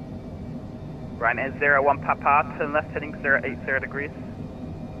 Ryanair 01 Papa, turn left heading 080 degrees.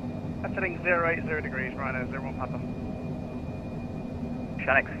 Left heading 080 degrees, Ryanair 01 Papa.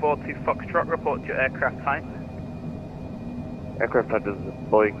 Shanix 42 Foxtrot, report your aircraft type. Aircraft type is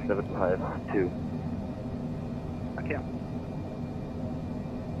Boeing 752. Thank you.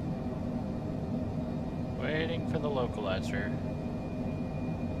 Waiting for the localizer.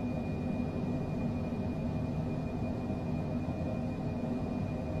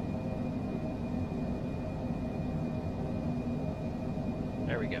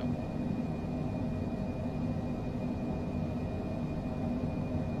 There we go.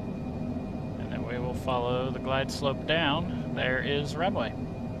 And then we will follow the glide slope down. There is runway.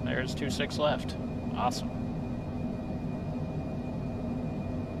 There's 26 left. Awesome.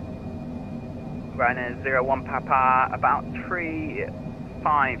 Ryanair 01 Papa, about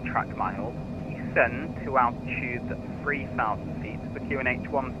 3.5 track miles. Descend to altitude 3,000 feet for QNH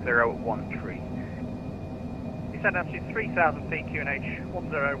 1013. Descend altitude 3,000 feet, QNH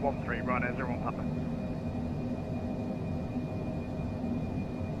 1013, Ryanair 01 Papa.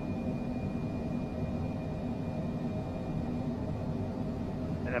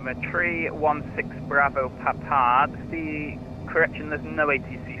 Number 316 Bravo Papa, the correction, there's no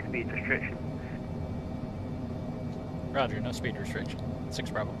ATC speed restriction. Roger, no speed restriction. 6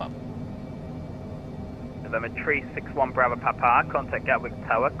 Bravo Papa. November 361 Bravo Papa, contact Gatwick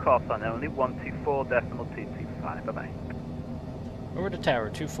Tower, course on only 124.225, bye-bye. Over to Tower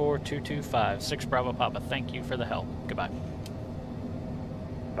 24225, 6 Bravo Papa. Thank you for the help. Goodbye.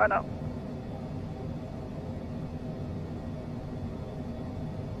 Bye now.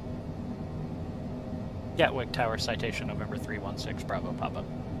 Gatwick Tower Citation November 316 Bravo Papa.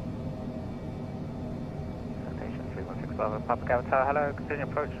 Citation 316 Bravo Papa, Gatwick Tower, hello, continue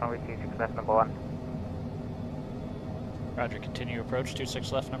approach, runway 26 left, number 1. Roger, continue approach,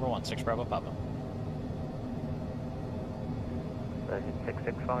 26 left, number 1, 6 Bravo Papa.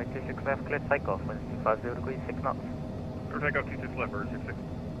 66, runway 26 left, clear takeoff, wind 250 degrees, 6 knots. Clear takeoff 26 left, 66.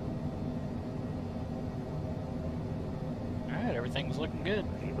 Alright, everything's looking good.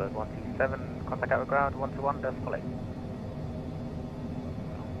 Seabird 127, contact out ground 121.8.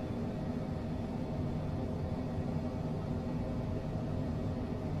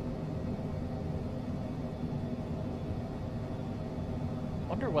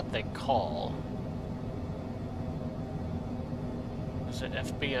 Wonder what they call. Is it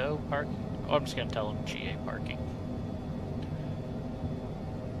FBO parking? Oh, I'm just gonna tell them GA parking.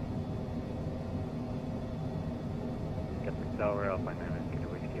 Gatwick Tower, Alpha 9 Kilo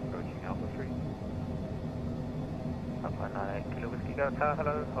Whiskey approaching Alpha 3. Alpha 9 Kilo Whiskey go tower,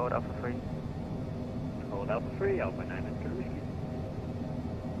 hello, hold Alpha 3. Hold Alpha 3, Alpha 9 Kilo Whiskey.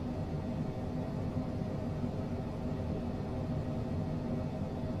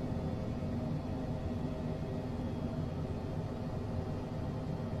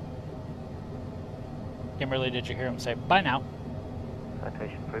 Kimberly, did you hear him say, bye now?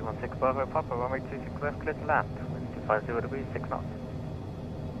 Citation 316 Bravo Papa, runway 26 left, clear to land. Wind 250 degrees, 6 knots.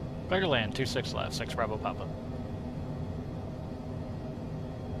 Clear to land, 26 left, 6 Bravo Papa.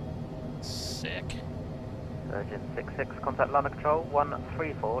 Sick. Surgeon 66, contact landing control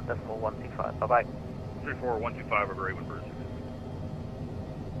 134.125. Bye bye. 34125 over Ravenburg.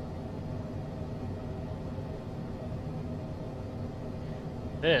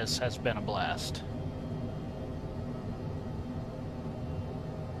 This has been a blast.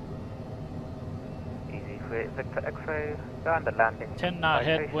 Victor X-ray, ground at landing. 10 knot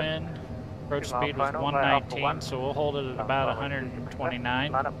headwind, approach speed was 119, so we'll hold it at about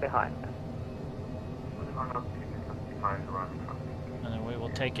 129. Line up behind. And then we will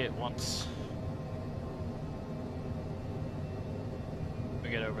take it once we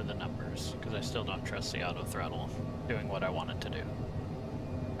get over the numbers, because I still don't trust the auto throttle doing what I want it to do.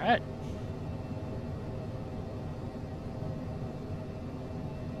 Alright.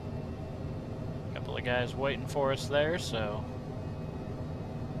 The guys waiting for us there, so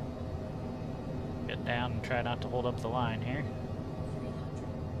get down and try not to hold up the line here.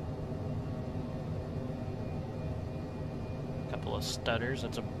 Couple of stutters.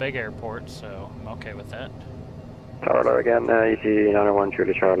 It's a big airport, so I'm okay with that. Tower again, EC 901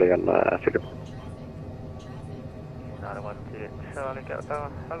 Julie Charlie on Philip. 901 Julie Charlie, go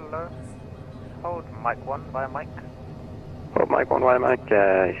down. Hello. Hold mic 1 via mic. Hold mic 1 via mic,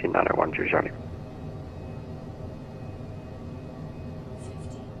 EC 901 Julie Charlie.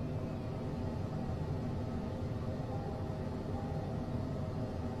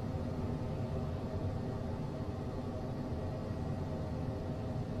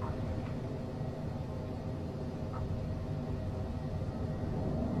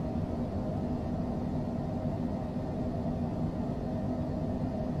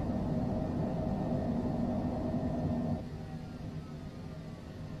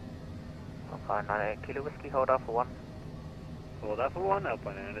 Alpha 98 Kilo Whiskey, hold Alpha 1. Hold Alpha 1,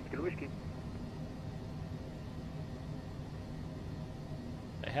 Alpha 98 Kilo Whiskey.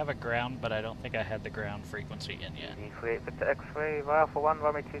 They have a ground, but I don't think I had the ground frequency in yet. E38 Victor X-ray via Alpha 1,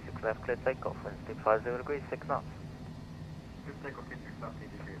 runway 26 left, clear takeoff, wind 250 degrees, 6 knots. Clear takeoff, 26 left,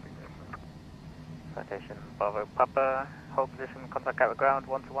 EGPH Victor X-ray. Citation Bravo Papa, hold position, contact out ground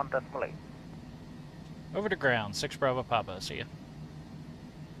 121.8. Over to ground, 6 Bravo Papa, see ya.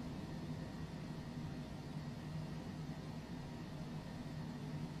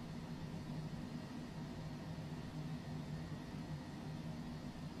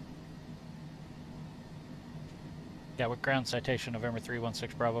 Gatwick ground citation November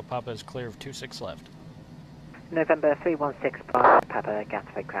 316 Bravo Papa is clear of 26 left. November 316 Bravo Papa,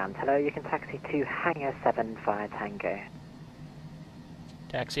 Gatwick ground. Hello, you can taxi to Hangar 7 via Tango.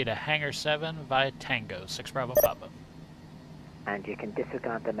 Taxi to Hangar 7 via Tango, 6 Bravo Papa. And you can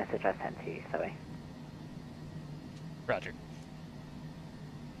disregard the message I sent to you, sorry. Roger.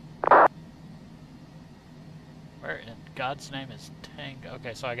 Where in God's name is Tango?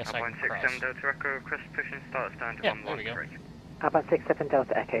 Okay, so I guess I can cross. 167 Delta Echo, crest pushing, start stand to 113. Alpha 67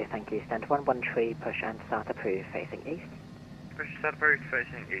 Delta Echo, thank you. Stand 113, push and start approved, facing east. Push start approved,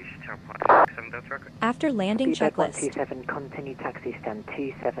 facing east, tailpipe 67 Delta Echo. After landing checklist. 127, continue taxi, stand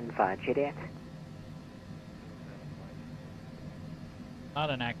 275 Juliet. Not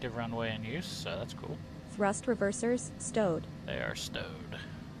an active runway in use, so that's cool. Thrust reversers stowed. They are stowed.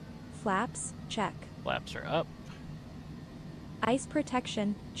 Flaps, check. Flaps are up. Ice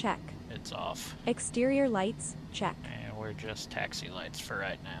protection, check. It's off. Exterior lights, check. And we're just taxi lights for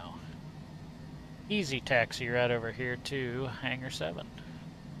right now. Easy taxi right over here to Hangar 7.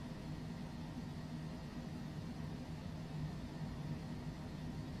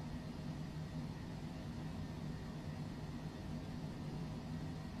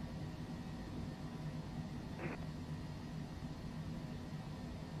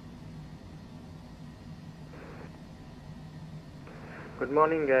 Good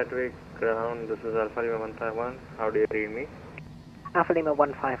morning, Gatwick ground. This is Alpha Lima 151. How do you read me? Alpha Lima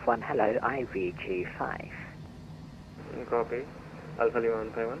 151, hello, I read you 5. Copy. Alpha Lima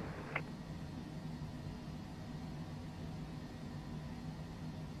 151.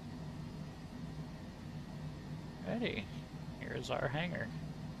 Ready. Here's our hangar.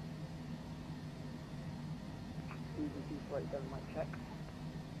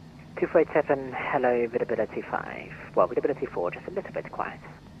 247, hello, visibility 5. Well, visibility 4, just a little bit quiet.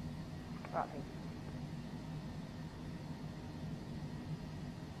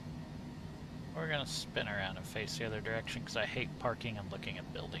 We're gonna spin around and face the other direction because I hate parking and looking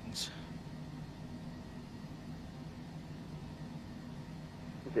at buildings.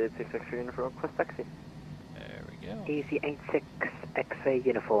 J86 X-ray uniform, request taxi. There we go. Easy 86 X-ray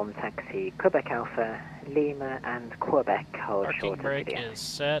uniform taxi, Quebec Alpha, Lima and Quebec hold Parking short brake and video. is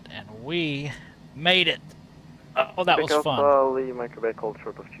set and we made it! Oh, that was Quebec fun. Alpha, Lima, Quebec hold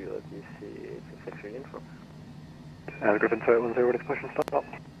short of Juliet, DC 86 X-ray uniform. Griffin 2810, ready to push and stop.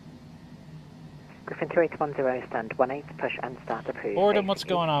 Griffin 2810, stand 18, push and start approved. Boredom, what's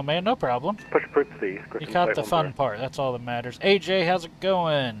going on, man? No problem. Push approved, please. You caught the fun part, that's all that matters. AJ, how's it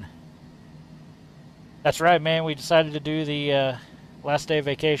going? That's right, man, we decided to do the last day of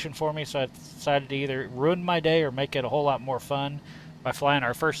vacation for me, so I decided to either ruin my day or make it a whole lot more fun by flying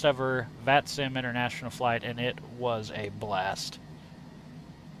our first ever VATSIM international flight, and it was a blast.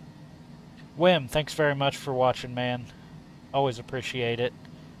 Wim, thanks very much for watching, man. Always appreciate it.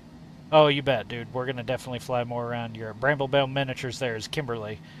 Oh, you bet, dude. We're going to definitely fly more around Europe. Bramblebell Miniatures there is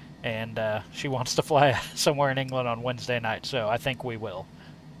Kimberly, and she wants to fly somewhere in England on Wednesday night, so I think we will.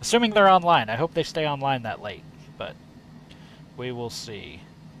 Assuming they're online. I hope they stay online that late, but we will see.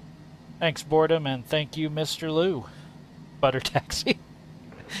 Thanks, Boredom, and thank you, Mr. Lou. Butter Taxi.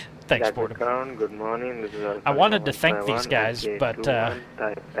 Thanks, Boredom. Ground, good morning. This is I wanted to thank these guys, but... type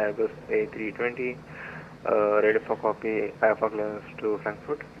Airbus A320, ready for copy, Alpha clearance to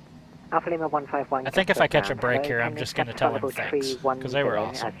Frankfurt. Alpha Lima 151. I think if I catch a break here, I'm just going to tell them thanks, because they were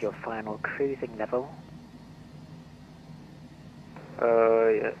awesome. As your final cruising level.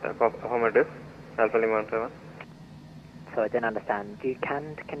 Yeah, affirmative. Alpha Lima 151. So I didn't understand. You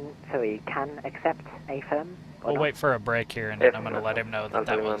can accept a firm? We'll wait for a break here, and then I'm going to let him know that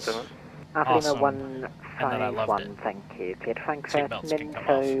that was awesome, and that I loved it. Thank you. Cleared Frankfurt,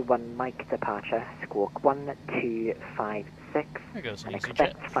 Minto 1 Mike departure, squawk 1256. There goes an and easy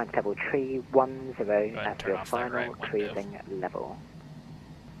expect jet. flight level 310 at your final cruising level.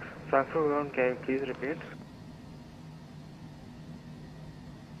 Frankfurt ground, can you please repeat?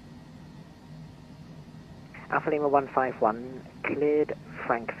 Alpha Lima 151, cleared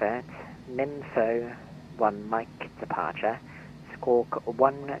Frankfurt, Minfo 1 Mike departure, squawk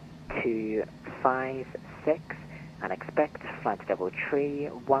 1256, and expect flight level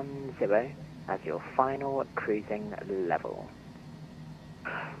 310 as your final cruising level.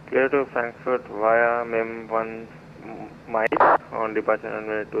 Clear to Frankfurt via MEM 1 Mike on departure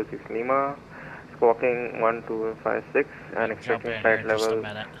runway 26 Lima, squawking 1256 and expecting flight level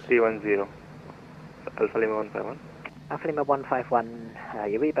 310. Alpha Lima 151. Alpha Lima 151,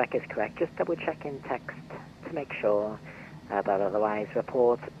 your readback is correct. Just double check in text to make sure, but otherwise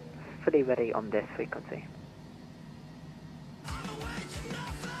report fully ready on this frequency.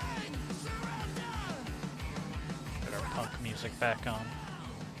 Put our punk music back on.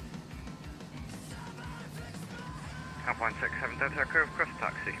 Alpha 167 Delta Echo, cross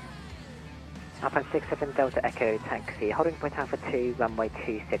taxi. Alpha 67 Delta Echo taxi, holding point Alpha 2, runway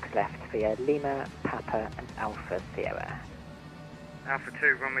 26 left via Lima, Papa and Alpha Sierra. Alpha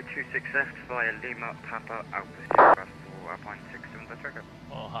 2, runway 26 left via Lima, Papa, Alpha Sierra for Alpha 167 Delta Echo.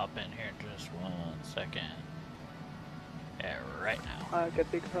 We'll hop in here in just 1 second. Yeah, right now.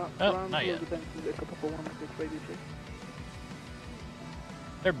 Gatwick Oh, not yet.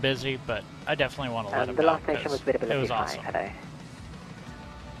 They're busy, but I definitely want to let them the know. last station was visibility It was 5, awesome. hello.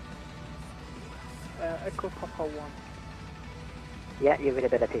 Echo Papa 1. Yeah, your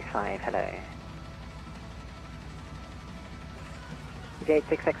visibility 5, hello.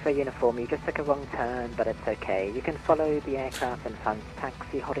 J86 X-ray uniform, you just took a wrong turn, but it's okay. You can follow the aircraft and funds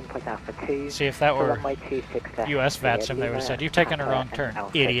taxi, holding point Alpha 2. See, if that were runway 26 left US VATSIM, they would have said, you've taken a wrong turn,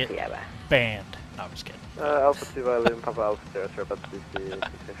 idiot. Sierra. Banned. No, I'm just kidding. Alpha 2 via Lima, Papa Alpha Sierra, sir, but this is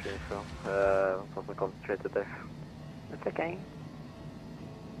X-ray uniform. Something concentrated there. That's okay.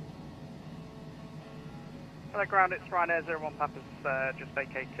 On the ground, it's Ryanair 01 Papa's just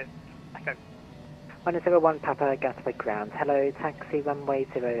vacated. Echo. 101 Papa, Gatwick ground. Hello, taxi runway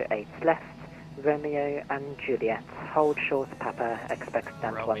 08 left. Romeo and Juliet. Hold short, Papa. Expect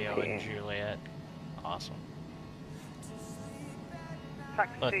stand 12. Romeo and Juliet. Awesome.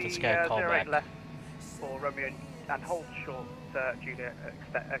 let this guy call 08 back. left for Romeo and hold short, Juliet,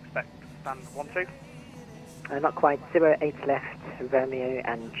 expect stand 1-2. Not quite. 08 left, Romeo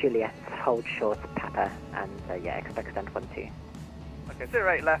and Juliet, hold short, Papa, and yeah, expect stand 1-2. Okay,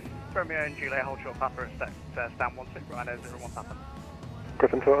 08 left, Romeo and Juliet, hold short, Papa, expect stand 1-2, Rhino 01 Papa.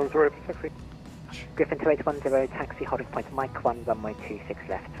 Griffin 210, taxi. Griffin 2810, taxi, holding point, Mike 1, runway 26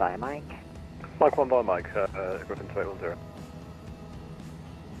 left, via Mike. Mike 1 by Mike, Griffin 2810.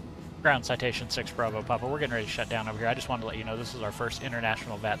 Ground Citation 6 Bravo Papa, we're getting ready to shut down over here. I just wanted to let you know this is our first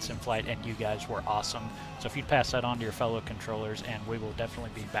international VATSIM flight, and you guys were awesome. So if you'd pass that on to your fellow controllers, and we will definitely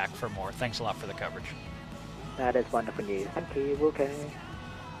be back for more. Thanks a lot for the coverage. That is wonderful news. Thank you. Okay.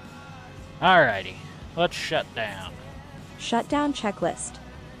 Alrighty, let's shut down. Shutdown checklist.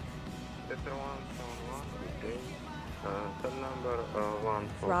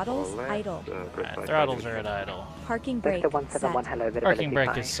 Throttles idle. Throttles are at idle. Parking brake set. Parking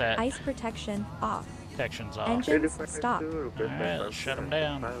brake is set. Ice protection off. Protection's off. Engines stop. Alright, let's shut them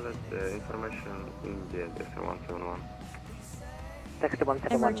down.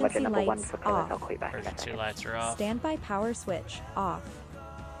 Emergency lights off. Emergency lights are off. Standby power switch off.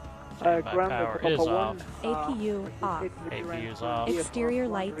 Standby power is off. APU off. APU's off. Exterior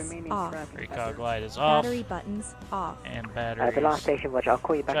lights off. Precog light is off. Battery buttons off. And batteries the last station, Roger. I'll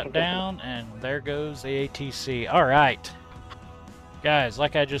call you back shut in down, and there goes the ATC. Alright. Guys,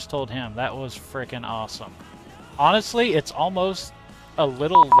 like I just told him, that was freaking awesome. Honestly, it's almost a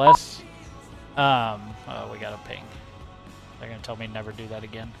little less... oh, we got a ping. They're going to tell me never do that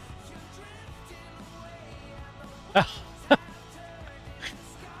again.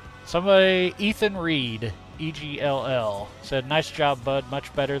 Somebody, Ethan Reed, EGLL, said, "Nice job, bud.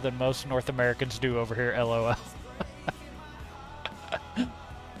 Much better than most North Americans do over here, LOL."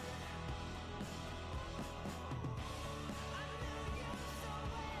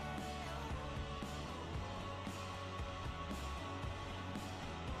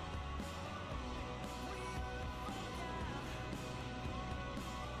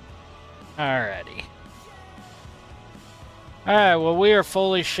 Alrighty. Alright, well, we are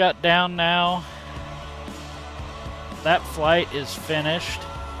fully shut down now. That flight is finished.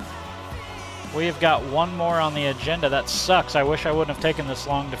 We've got one more on the agenda. That sucks. I wish I wouldn't have taken this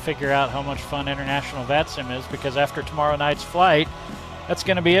long to figure out how much fun International VATSIM is, because after tomorrow night's flight, that's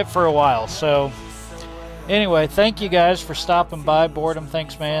going to be it for a while. So, anyway, thank you guys for stopping by. Boredom,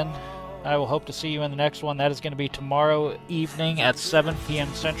 thanks, man. I will hope to see you in the next one. That is going to be tomorrow evening at 7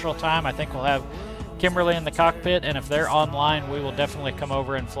 p.m. Central Time. I think we'll have Kimberly in the cockpit, and if they're online, we will definitely come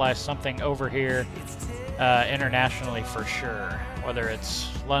over and fly something over here internationally for sure. Whether it's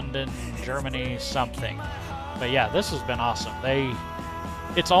London, Germany, something. But yeah, this has been awesome.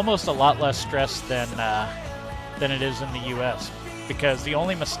 It's almost a lot less stress than it is in the U.S. because the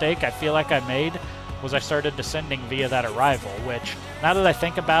only mistake I feel like I made was I started descending via that arrival, which, now that I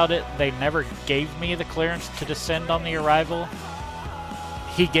think about it, they never gave me the clearance to descend on the arrival.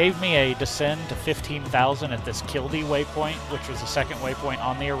 He gave me a descend to 15,000 at this Kildy waypoint, which was the second waypoint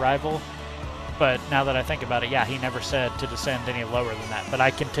on the arrival. But now that I think about it, yeah, he never said to descend any lower than that. But I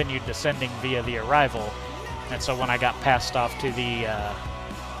continued descending via the arrival, and so when I got passed off to the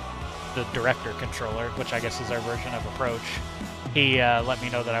director controller, which I guess is our version of approach, he let me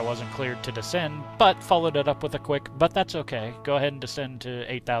know that I wasn't cleared to descend, but followed it up with a quick, "But that's okay. Go ahead and descend to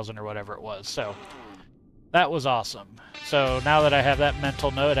 8,000 or whatever it was." So that was awesome. So now that I have that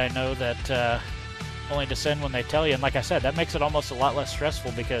mental note, I know that only descend when they tell you. And like I said, that makes it almost a lot less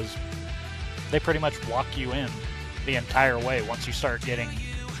stressful because they pretty much walk you in the entire way once you start getting...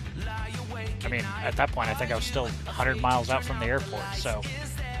 I mean, at that point, I think I was still 100 miles out from the airport, so...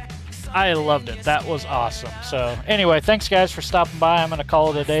 I loved it. That was awesome. So anyway, thanks guys for stopping by. I'm going to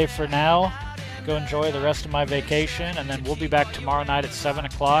call it a day for now. Go enjoy the rest of my vacation, and then we'll be back tomorrow night at 7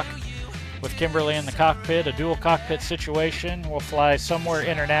 o'clock with Kimberly in the cockpit, a dual cockpit situation. We'll fly somewhere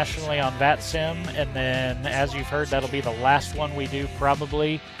internationally on VATSIM, and then, as you've heard, that'll be the last one we do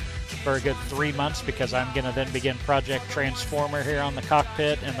probably for a good 3 months, because I'm going to then begin Project Transformer here on the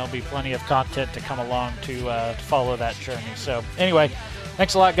cockpit, and there'll be plenty of content to come along to follow that journey. So anyway,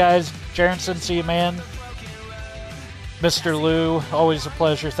 thanks a lot, guys. Jarenson, see you, man. Mr. Lou, always a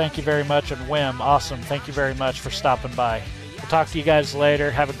pleasure. Thank you very much. And Wim, awesome. Thank you very much for stopping by. We'll talk to you guys later.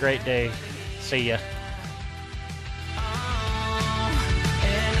 Have a great day. See ya.